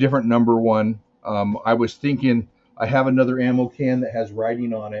a different number one. I was thinking I have another ammo can that has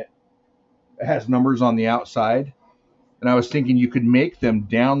writing on it. It has numbers on the outside. And I was thinking you could make them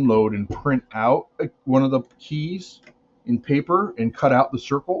download and print out one of the keys in paper and cut out the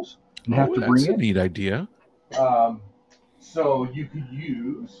circles and have to bring it. That's a neat idea. So you could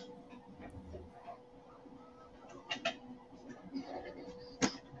use...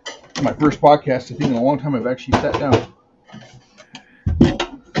 My first podcast, I think in a long time I've actually sat down.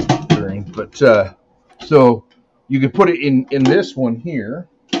 But so you could put it in this one here.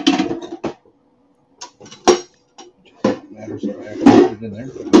 Matters if I actually put it in there.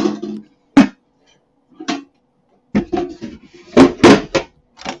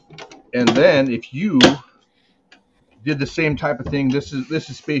 And then if you did the same type of thing, this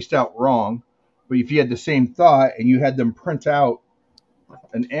is spaced out wrong, but if you had the same thought and you had them print out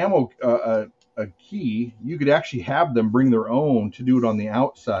an ammo a key, you could actually have them bring their own to do it on the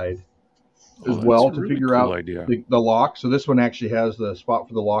outside as well that's a to really figure cool out idea. the lock. So this one actually has the spot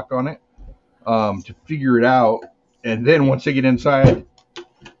for the lock on it to figure it out. And then once they get inside,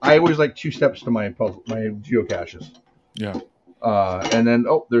 I always like 2 steps to my puzzle, my geocaches. Yeah. And then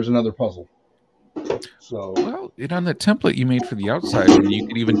there's another puzzle. So Well, and on the template you made for the outside, I mean, you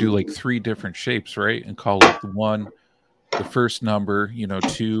could even do like 3 different shapes, right? And call like the first number,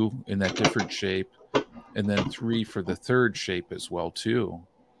 2 in that different shape, and then 3 for the third shape as well too.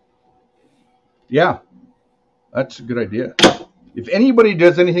 yeah, that's a good idea. If anybody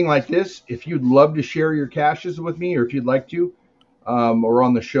does anything like this, if you'd love to share your caches with me, or if you'd like to, or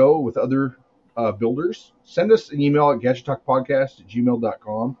on the show with other builders, send us an email at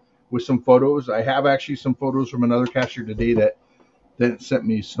gadgettalkpodcast@gmail.com with some photos. I have actually some photos from another cacher today that sent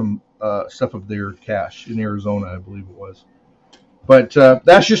me some stuff of their cache in Arizona, I believe it was. But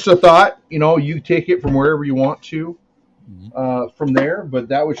that's just a thought. You take it from wherever you want to from there. But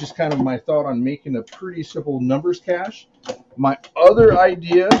that was just kind of my thought on making a pretty simple numbers cache. My other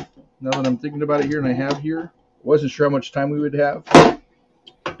idea, now that I'm thinking about it here and I have here, wasn't sure how much time we would have.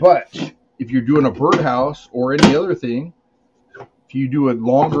 But if you're doing a birdhouse or any other thing, if you do a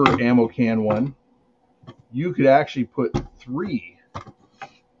longer ammo can one, you could actually put 3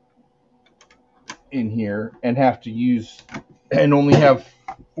 in here and have to use and only have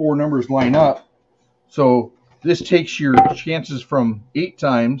 4 numbers line up. So this takes your chances from 8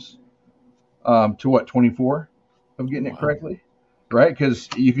 times to what, 24 of getting it correctly, right? Because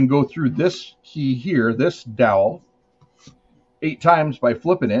you can go through this key here, this dowel, 8 times by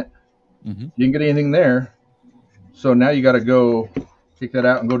flipping it. Mm-hmm. You didn't get anything there. So now you got to go take that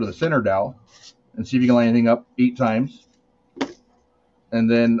out and go to the center dowel and see if you can line anything up 8 times. And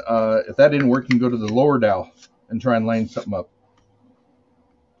then if that didn't work, you can go to the lower dowel and try and line something up.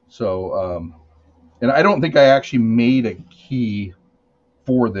 So, and I don't think I actually made a key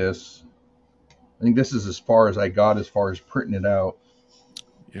for this. I think this is as far as I got as far as printing it out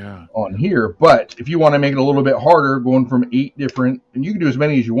on here. But if you want to make it a little bit harder, going from 8 different, and you can do as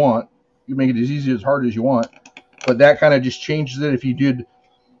many as you want. You can make it as easy as hard as you want. But that kind of just changes it. If you did,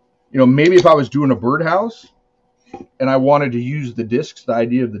 maybe if I was doing a birdhouse and I wanted to use the discs, the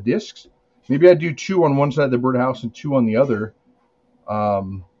idea of the discs, maybe I'd do 2 on one side of the birdhouse and 2 on the other.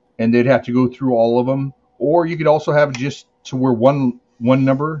 And they'd have to go through all of them. Or you could also have just to where one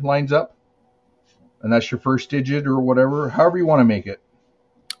number lines up. And that's your first digit or whatever. However you want to make it.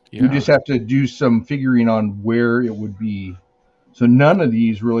 Yeah. You just have to do some figuring on where it would be. So none of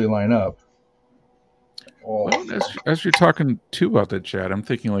these really line up. Well, as you're talking too about that, Chad, I'm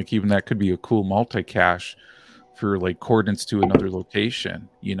thinking like even that could be a cool multi-cache for like coordinates to another location,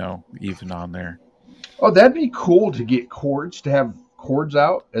 even on there. Oh, that'd be cool to get cords, to have cords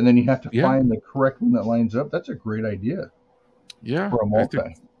out, and then you have to find the correct one that lines up. That's a great idea. Yeah, for a multi.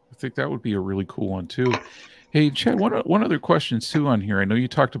 I think that would be a really cool one too. Hey, Chad, one other question too on here. I know you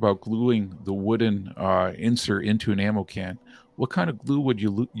talked about gluing the wooden insert into an ammo can. What kind of glue would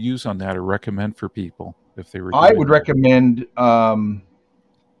you use on that or recommend for people if they were? I would recommend something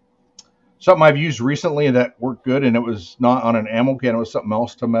I've used recently that worked good, and it was not on an ammo can. It was something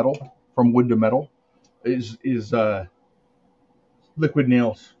else to metal, from wood to metal. Is liquid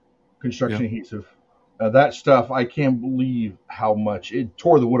nails construction adhesive. That stuff, I can't believe how much it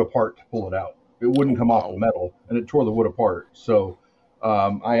tore the wood apart to pull it out. It wouldn't come off the metal, and it tore the wood apart. So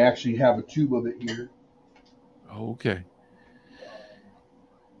I actually have a tube of it here. Okay.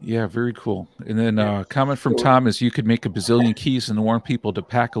 Yeah, very cool. And then comment from Tom is you could make a bazillion keys and warn people to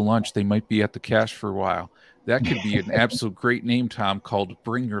pack a lunch. They might be at the cache for a while. That could be an absolute great name, Tom, called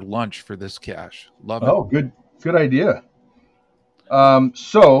Bring Your Lunch for this cache. Love it. Oh, good idea.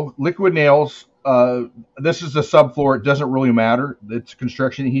 So liquid nails, this is the subfloor. It doesn't really matter. It's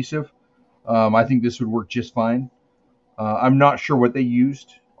construction adhesive. I think this would work just fine. I'm not sure what they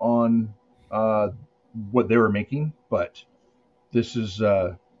used on what they were making, but this is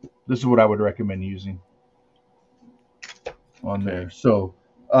what I would recommend using on there. So,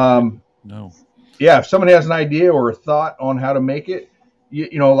 if somebody has an idea or a thought on how to make it,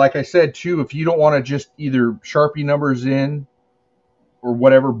 like I said too, if you don't want to just either Sharpie numbers in or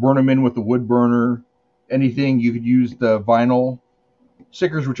whatever, burn them in with the wood burner, anything, you could use the vinyl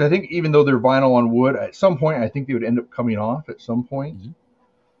stickers, which I think even though they're vinyl on wood, at some point I think they would end up coming off at some point.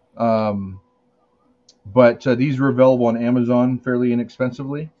 Mm-hmm. But these were available on Amazon fairly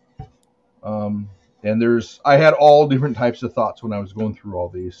inexpensively. And I had all different types of thoughts when I was going through all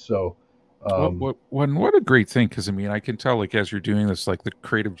these. So, what a great thing. Cause I mean, I can tell like, as you're doing this, like the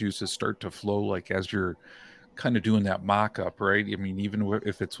creative juices start to flow, like as you're kind of doing that mock-up, right? I mean, even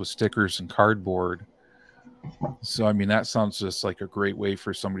if it's with stickers and cardboard. So, I mean, that sounds just like a great way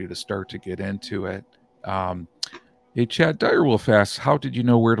for somebody to start to get into it. Hey, Chad, Direwolf asks, how did you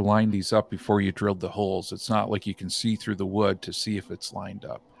know where to line these up before you drilled the holes? It's not like you can see through the wood to see if it's lined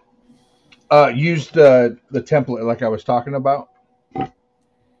up. Used the template like I was talking about.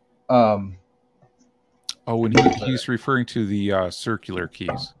 And he's referring to the circular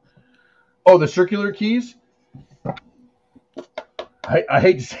keys. Oh, the circular keys? I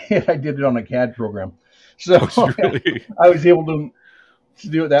hate to say it, I did it on a CAD program. So really? I was able to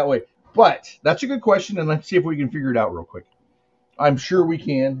do it that way. But that's a good question, and let's see if we can figure it out real quick. I'm sure we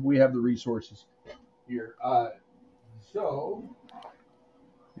can. We have the resources here.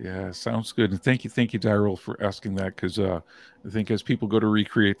 Yeah, sounds good. And thank you, Daryl, for asking that, because I think as people go to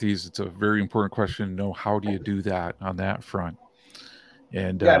recreate these, it's a very important question to know how do you do that on that front.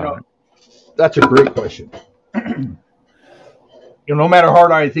 And that's a great question. No matter how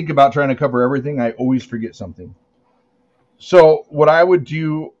hard I think about trying to cover everything, I always forget something. So what I would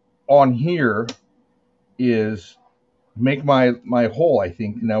do on here is make my hole, I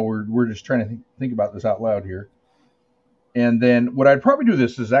think. Now we're just trying to think about this out loud here. And then what I'd probably do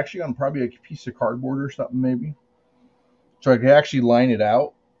this is actually on probably a piece of cardboard or something maybe. So I could actually line it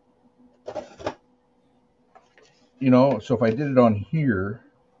out. So if I did it on here,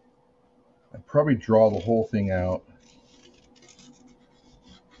 I'd probably draw the whole thing out.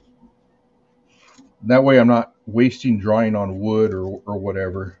 That way I'm not wasting drawing on wood or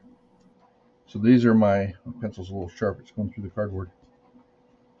whatever. So these are my pencil's a little sharp. It's going through the cardboard.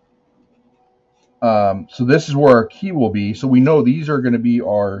 So this is where our key will be. So we know these are going to be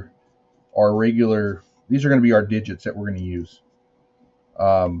our regular. These are going to be our digits that we're going to use.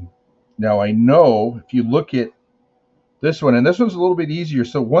 Now I know if you look at this one, and this one's a little bit easier.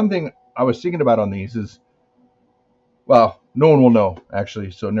 So one thing I was thinking about on these is, well, no one will know actually.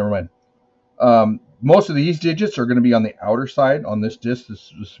 So never mind. Most of these digits are going to be on the outer side on this disc.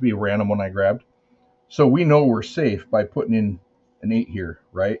 This will be a random one I grabbed. So we know we're safe by putting in an 8 here,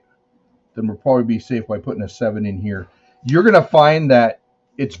 right? Then we'll probably be safe by putting a 7 in here. You're going to find that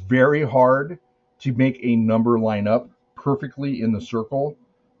it's very hard to make a number line up perfectly in the circle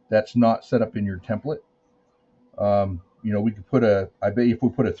that's not set up in your template. We could I bet if we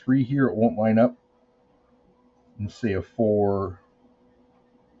put a 3 here, it won't line up. Let's say a 4.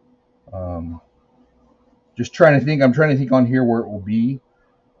 Just trying to think. I'm trying to think on here where it will be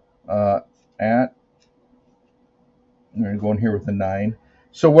at. I'm going to go in here with a 9.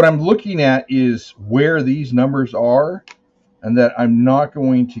 So what I'm looking at is where these numbers are, and that I'm not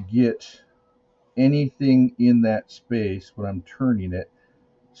going to get anything in that space when I'm turning it.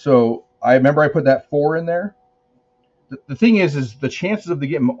 So I remember I put that 4 in there. The thing is the chances of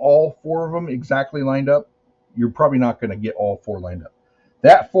getting all 4 of them exactly lined up, you're probably not going to get all 4 lined up.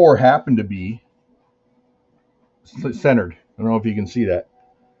 That 4 happened to be centered. I don't know if you can see that.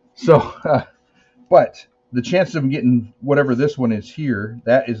 So, but the chances of getting whatever this one is here,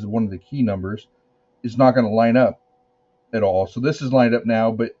 that is one of the key numbers, is not going to line up at all. So this is lined up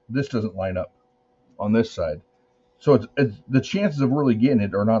now, but this doesn't line up on this side. So it's the chances of really getting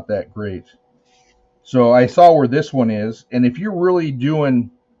it are not that great. So I saw where this one is, and if you're really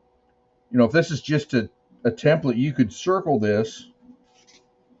doing, if this is just a template, you could circle this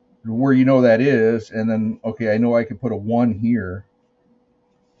where that is, and then, okay, I know I could put a 1 here.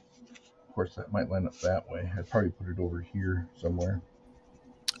 Of course, that might line up that way. I'd probably put it over here somewhere.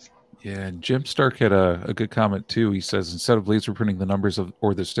 Yeah, and Jim Stark had a good comment, too. He says, instead of laser printing the numbers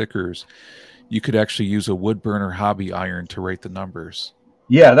or the stickers, you could actually use a wood burner hobby iron to write the numbers.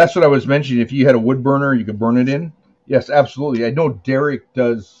 Yeah, that's what I was mentioning. If you had a wood burner, you could burn it in. Yes, absolutely. I know Derek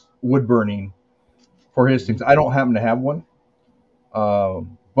does wood burning for his things. I don't happen to have one.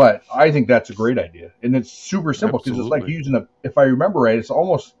 But I think that's a great idea, and it's super simple because it's like using if I remember right, it's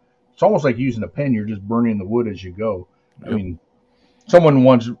almost like using a pen. You're just burning the wood as you go. Yep. I mean, someone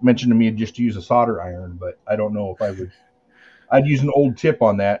once mentioned to me just to use a solder iron, but I don't know if I would. I'd use an old tip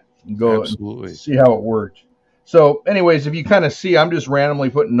on that and go and see how it worked. So, anyways, if you kind of see, I'm just randomly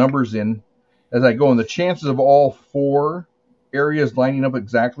putting numbers in as I go, and the chances of all 4 areas lining up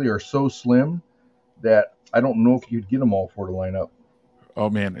exactly are so slim that I don't know if you'd get them all 4 to line up. Oh,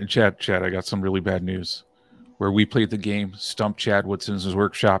 man. And Chad, I got some really bad news. Where we played the game, Stump Chad Woodson's his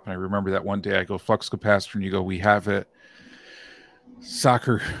workshop, and I remember that one day I go, flux capacitor, and you go, we have it.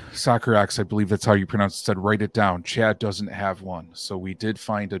 Soccer Axe, I believe that's how you pronounce it, said, write it down. Chad doesn't have one. So we did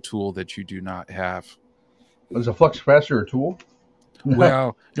find a tool that you do not have. Is a flux capacitor a tool?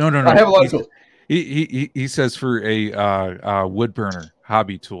 Well, no. I have a lot of tools. He says for a wood burner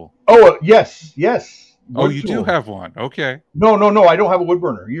hobby tool. Oh, yes. Oh, wood you tool. do have one. Okay. No, I don't have a wood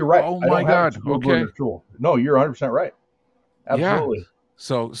burner. You're right. Oh I my don't have God. a wood Okay. burner tool. No, you're 100% right. Absolutely. Yeah.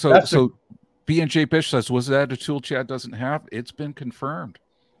 So That's B&J Bish says, was that a tool Chad doesn't have? It's been confirmed.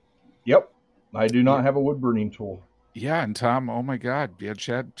 Yep. I do not Yeah. have a wood burning tool. Yeah, and Tom, oh my God, yeah,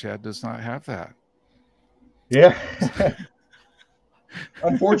 Chad does not have that. Yeah.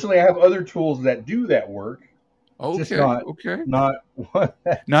 Unfortunately, I have other tools that do that work. Okay. Just not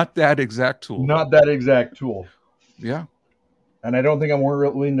not that exact tool. Not that exact tool. Yeah. And I don't think I'm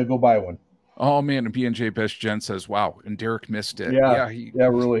willing to go buy one. Oh man, and B&J Best Jen says, wow, and Derek missed it. Yeah,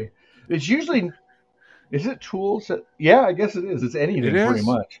 really. It's usually, is it tools? Yeah, I guess it is. It's anything pretty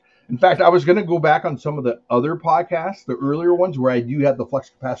much. In fact, I was going to go back on some of the other podcasts, the earlier ones where I do have the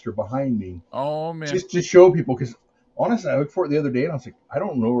flux capacitor behind me. Oh man. Just to show people, because honestly, I looked for it the other day and I was like, I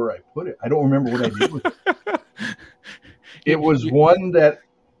don't know where I put it. I don't remember what I did with it. It was one that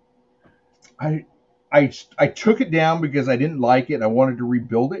I took it down because I didn't like it and I wanted to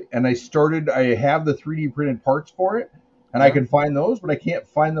rebuild it. And I have the 3D printed parts for it and I can find those, but I can't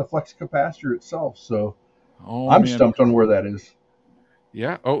find the flux capacitor itself. So I'm stumped on where that is.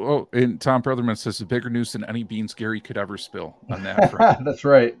 Yeah. Oh, and Tom Brotherman says the bigger news than any beans Gary could ever spill on that front. That's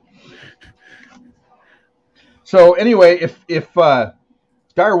right. So anyway, if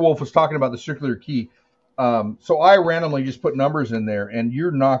Direwolf was talking about the circular key, so I randomly just put numbers in there, and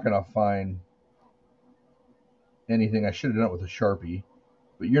you're not going to find anything. I should have done it with a Sharpie,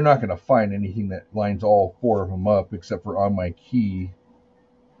 but you're not going to find anything that lines all four of them up except for on my key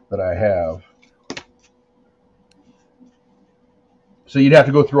that I have. So you'd have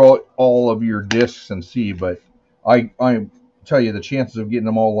to go through all of your discs and see, but I tell you, the chances of getting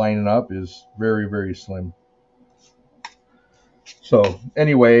them all lining up is very, very slim. So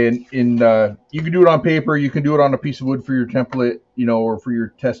anyway, you can do it on paper, you can do it on a piece of wood for your template, or for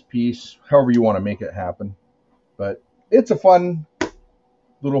your test piece, however you want to make it happen. But it's a fun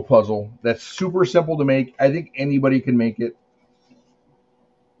little puzzle that's super simple to make. I think anybody can make it,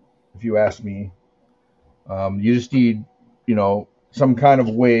 if you ask me. You just need, some kind of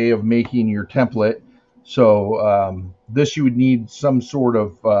way of making your template. So this you would need some sort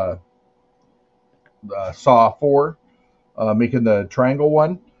of saw for making the triangle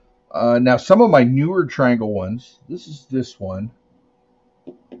one. Now some of my newer triangle ones, this is this one.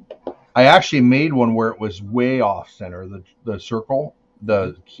 I actually made one where it was way off center, the circle,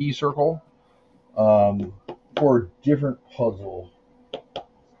 the key circle, for a different puzzle.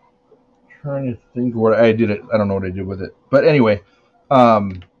 Trying to think what I did it. I don't know what I did with it, but anyway.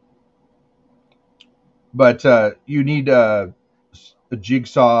 But you need a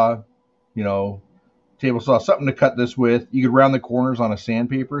jigsaw, table saw, something to cut this with. You could round the corners on a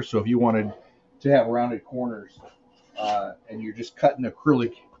sandpaper. So if you wanted to have rounded corners, and you're just cutting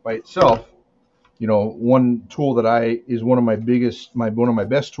acrylic by itself, one tool that is one of my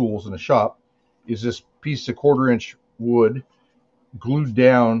best tools in the shop is this piece of 1/4 inch wood glued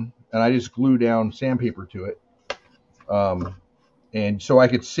down, and I just glue down sandpaper to it. And so I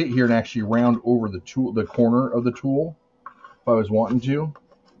could sit here and actually round over the corner of the tool if I was wanting to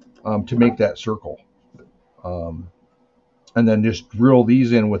make that circle. And then just drill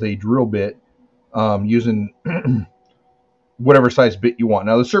these in with a drill bit using whatever size bit you want.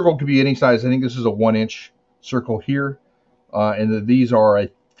 Now the circle could be any size. I think this is a 1 inch circle here. And these are,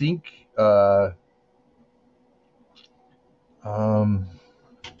 I think, not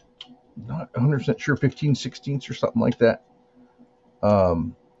 100% sure, 15/16 or something like that.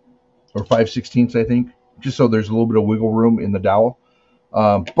 Or 5/16, I think, just so there's a little bit of wiggle room in the dowel.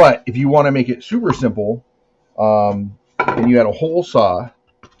 But if you want to make it super simple, and you had a hole saw,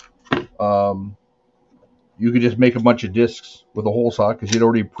 you could just make a bunch of discs with a hole saw because you'd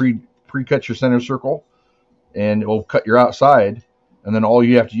already pre-cut your center circle, and it will cut your outside. And then all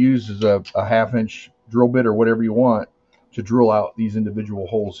you have to use is a 1/2 inch drill bit or whatever you want to drill out these individual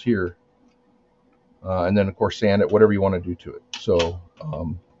holes here. And then, of course, sand it, whatever you want to do to it. So,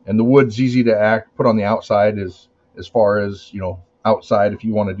 and the wood's easy to put on the outside as far as, outside if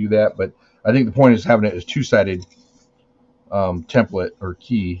you want to do that. But I think the point is having it as 2-sided template or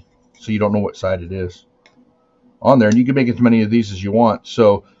key so you don't know what side it is on there. And you can make as many of these as you want.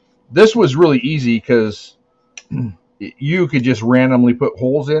 So this was really easy because you could just randomly put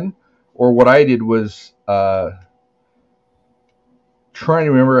holes in. Or what I did was... trying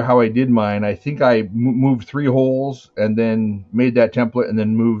to remember how I did mine. I think I moved 3 holes and then made that template and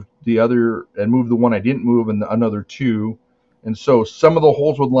then moved the one I didn't move and another 2. And so some of the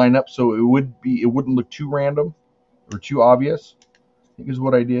holes would line up so it wouldn't look too random or too obvious, I think is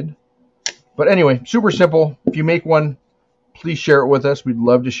what I did. But anyway, super simple. If you make one, please share it with us. We'd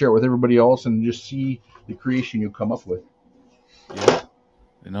love to share it with everybody else and just see the creation you come up with. Yeah.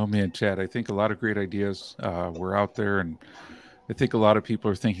 Man, Chad, I think a lot of great ideas were out there, and I think a lot of people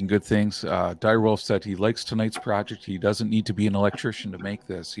are thinking good things. Direwolf said he likes tonight's project. He doesn't need to be an electrician to make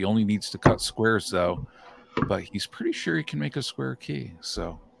this. He only needs to cut squares, though. But he's pretty sure he can make a square key.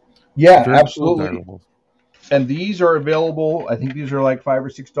 So, yeah, very absolutely. Cool, Direwolf. And these are available. I think these are like $5 or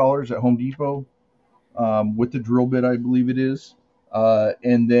 $6 at Home Depot with the drill bit, I believe it is.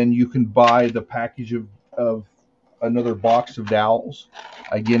 And then you can buy the package of another box of dowels.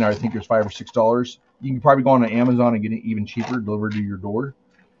 Again, I think there's $5 or $6. You can probably go on Amazon and get it even cheaper delivered to your door.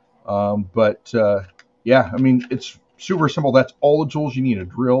 Yeah, I mean, it's super simple. That's all the tools you need: a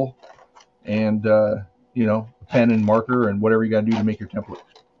drill and a pen and marker and whatever you got to do to make your template.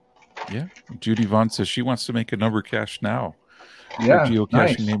 Yeah, Judy Vaughn says she wants to make a number cache now. Yeah, her geocaching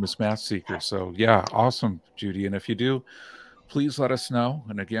nice. name is Math Seeker. So yeah, awesome, Judy. And if you do, please let us know.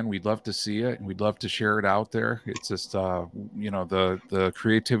 And again, we'd love to see it, and we'd love to share it out there. It's just the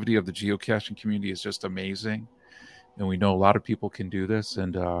creativity of the geocaching community is just amazing, and we know a lot of people can do this.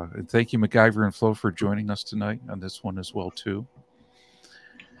 And thank you, MacGyver and Flo, for joining us tonight on this one as well too.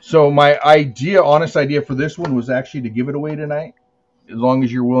 So my honest idea for this one was actually to give it away tonight, as long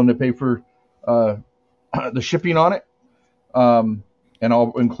as you're willing to pay for the shipping on it. And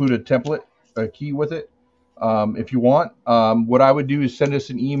I'll include a template, a key with it, if you want. What I would do is send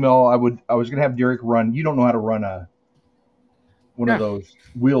us an email. I was gonna have Derek run. You don't know how to run one of those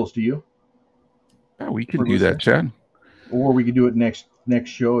wheels, do you? Yeah, we can do that, Chad. Or we could do it next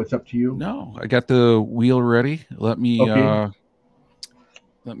show. It's up to you. No, I got the wheel ready. Let me okay.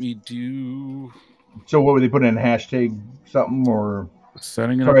 Let me do. So what would they put in, hashtag something or?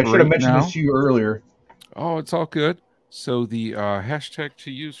 Setting it Sorry, up. I should have mentioned this to you earlier. Oh, it's all good. So the hashtag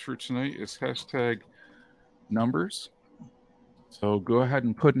to use for tonight is hashtag numbers. So go ahead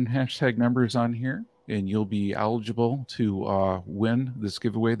and put in hashtag numbers on here, and you'll be eligible to win this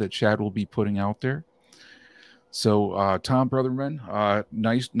giveaway that Chad will be putting out there. So Tom Brotherman,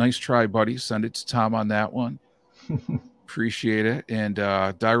 nice try, buddy. Send it to Tom on that one. Appreciate it. And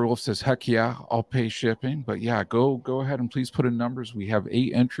Direwolf says, heck yeah, I'll pay shipping. But yeah, go ahead and please put in numbers. We have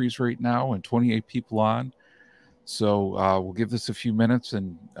 8 entries right now and 28 people on. So we'll give this a few minutes.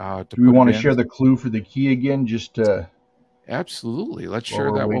 And do we want to share the clue for the key again? Absolutely. Let's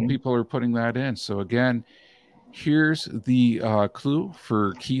share that while people are putting that in. So again, here's the clue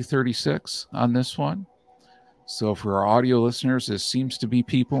for key 36 on this one. So for our audio listeners, there seems to be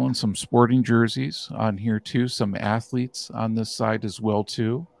people in some sporting jerseys on here too, some athletes on this side as well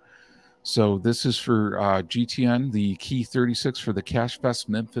too. So this is for GTN, the key 36 for the Cache Fest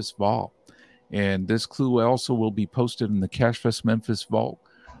Memphis Vault. And this clue also will be posted in the Cache Fest Memphis Vault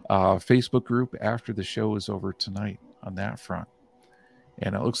Facebook group after the show is over tonight on that front.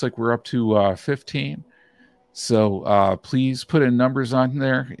 And it looks like we're up to 15. So please put in numbers on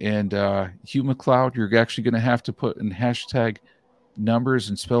there. And Hugh McLeod, you're actually going to have to put in hashtag numbers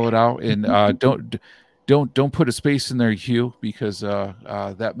and spell it out. And don't put a space in there, Hugh, because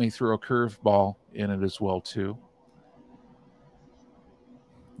that may throw a curveball in it as well too.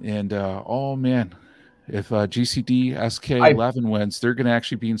 And oh man, if GCD SK11 wins, they're going to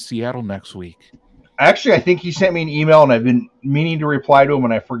actually be in Seattle next week. Actually, I think he sent me an email, and I've been meaning to reply to him,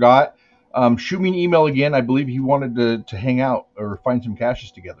 and I forgot. Shoot me an email again. I believe he wanted to hang out or find some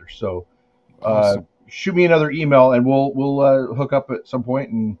caches together. So awesome. Shoot me another email, and we'll hook up at some point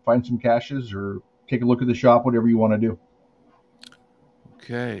and find some caches or take a look at the shop, whatever you want to do.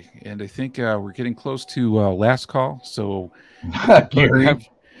 Okay, and I think we're getting close to last call. So Gary.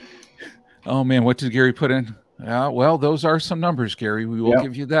 Oh man, what did Gary put in? Well, those are some numbers, Gary. We will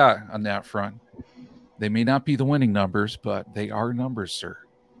give you that on that front. They may not be the winning numbers, but they are numbers, sir.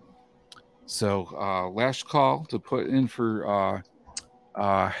 So last call to put in for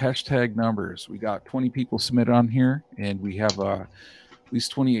hashtag numbers. We got 20 people submitted on here, and we have at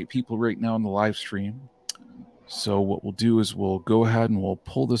least 28 people right now in the live stream. So what we'll do is we'll go ahead and we'll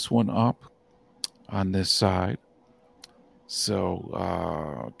pull this one up on this side.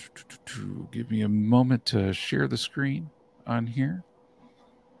 So give me a moment to share the screen on here.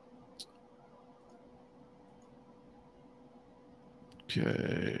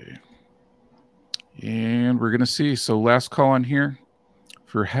 Okay. And we're going to see. So last call on here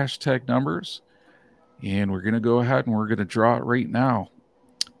for hashtag numbers. And we're going to go ahead and we're going to draw it right now.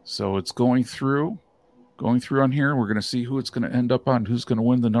 So it's going through on here. We're going to see who it's going to end up on, who's going to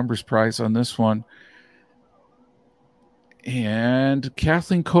win the numbers prize on this one. And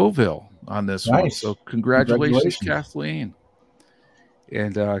Kathleen Colville on this one. So congratulations, Kathleen.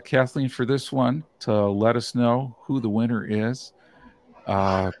 And Kathleen, for this one, to let us know who the winner is,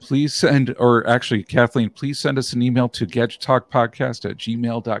 please send, or actually, Kathleen, please send us an email to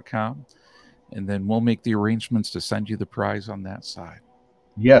gadgettalkpodcast@gmail.com, and then we'll make the arrangements to send you the prize on that side.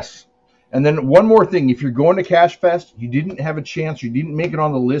 Yes. And then one more thing, if you're going to Cache Fest, you didn't have a chance, you didn't make it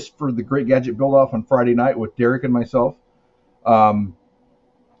on the list for the Great Gadget Build-Off on Friday night with Derek and myself,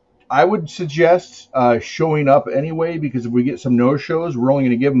 I would suggest showing up anyway, because if we get some no-shows, we're only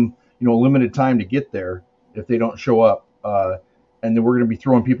going to give them, a limited time to get there if they don't show up. And then we're going to be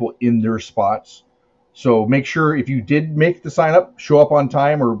throwing people in their spots. So make sure if you did make the sign up, show up on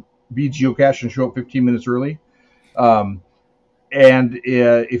time, or be geocache and show up 15 minutes early. And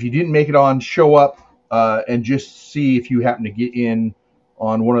if you didn't make it on, show up and just see if you happen to get in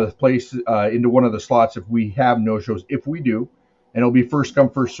on one of the places, into one of the slots if we have no-shows. If we do, and it'll be first come,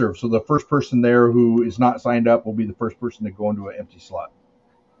 first serve. So the first person there who is not signed up will be the first person to go into an empty slot.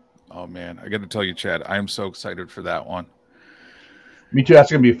 Oh, man. I got to tell you, Chad, I am so excited for that one. Me too.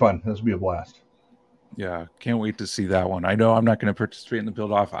 That's going to be fun. That's going to be a blast. Yeah, can't wait to see that one. I know I'm not going to participate in the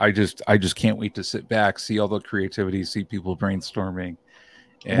build-off. I just can't wait to sit back, see all the creativity, see people brainstorming.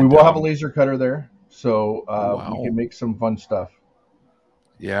 And, we will have a laser cutter there, so wow. we can make some fun stuff.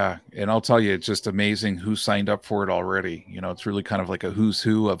 Yeah, and I'll tell you, it's just amazing who signed up for it already. It's really kind of like a who's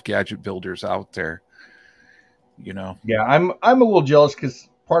who of gadget builders out there. Yeah, I'm a little jealous because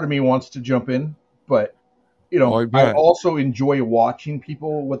part of me wants to jump in, but I also enjoy watching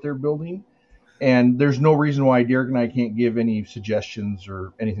people what they're building, and there's no reason why Derek and I can't give any suggestions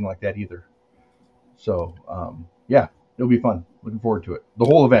or anything like that either. So yeah, it'll be fun. Looking forward to it. The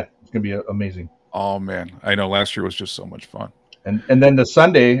whole event is going to be amazing. Oh man, I know last year was just so much fun. And then the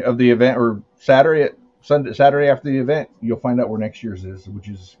Sunday of the event, or Saturday after the event, you'll find out where next year's is, which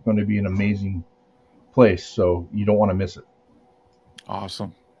is going to be an amazing place. So you don't want to miss it.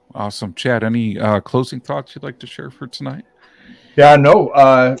 Awesome. Chad, any closing thoughts you'd like to share for tonight? Yeah,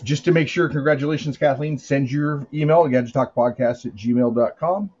 no. Just to make sure, congratulations, Kathleen. Send your email at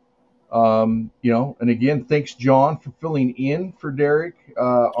gadgettalkpodcast@gmail.com. And again, thanks, John, for filling in for Derek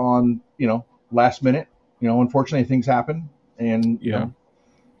on last minute. Unfortunately, things happen. And,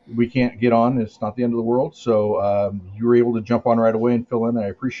 we can't get on. It's not the end of the world. So you were able to jump on right away and fill in. I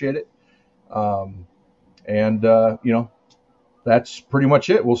appreciate it. That's pretty much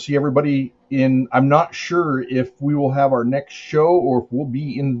it. We'll see everybody I'm not sure if we will have our next show or if we'll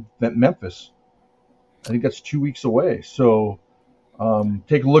be in Memphis. I think that's 2 weeks away. So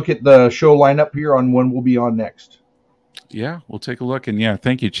take a look at the show lineup here on when we'll be on next. Yeah, we'll take a look. And yeah,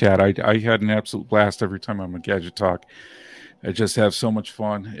 thank you, Chad. I had an absolute blast every time I'm on Gadget Talk. I just have so much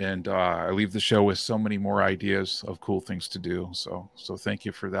fun, and I leave the show with so many more ideas of cool things to do. So thank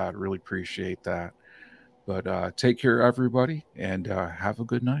you for that. Really appreciate that. But take care, everybody, and have a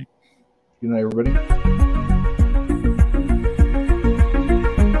good night. Good night, everybody.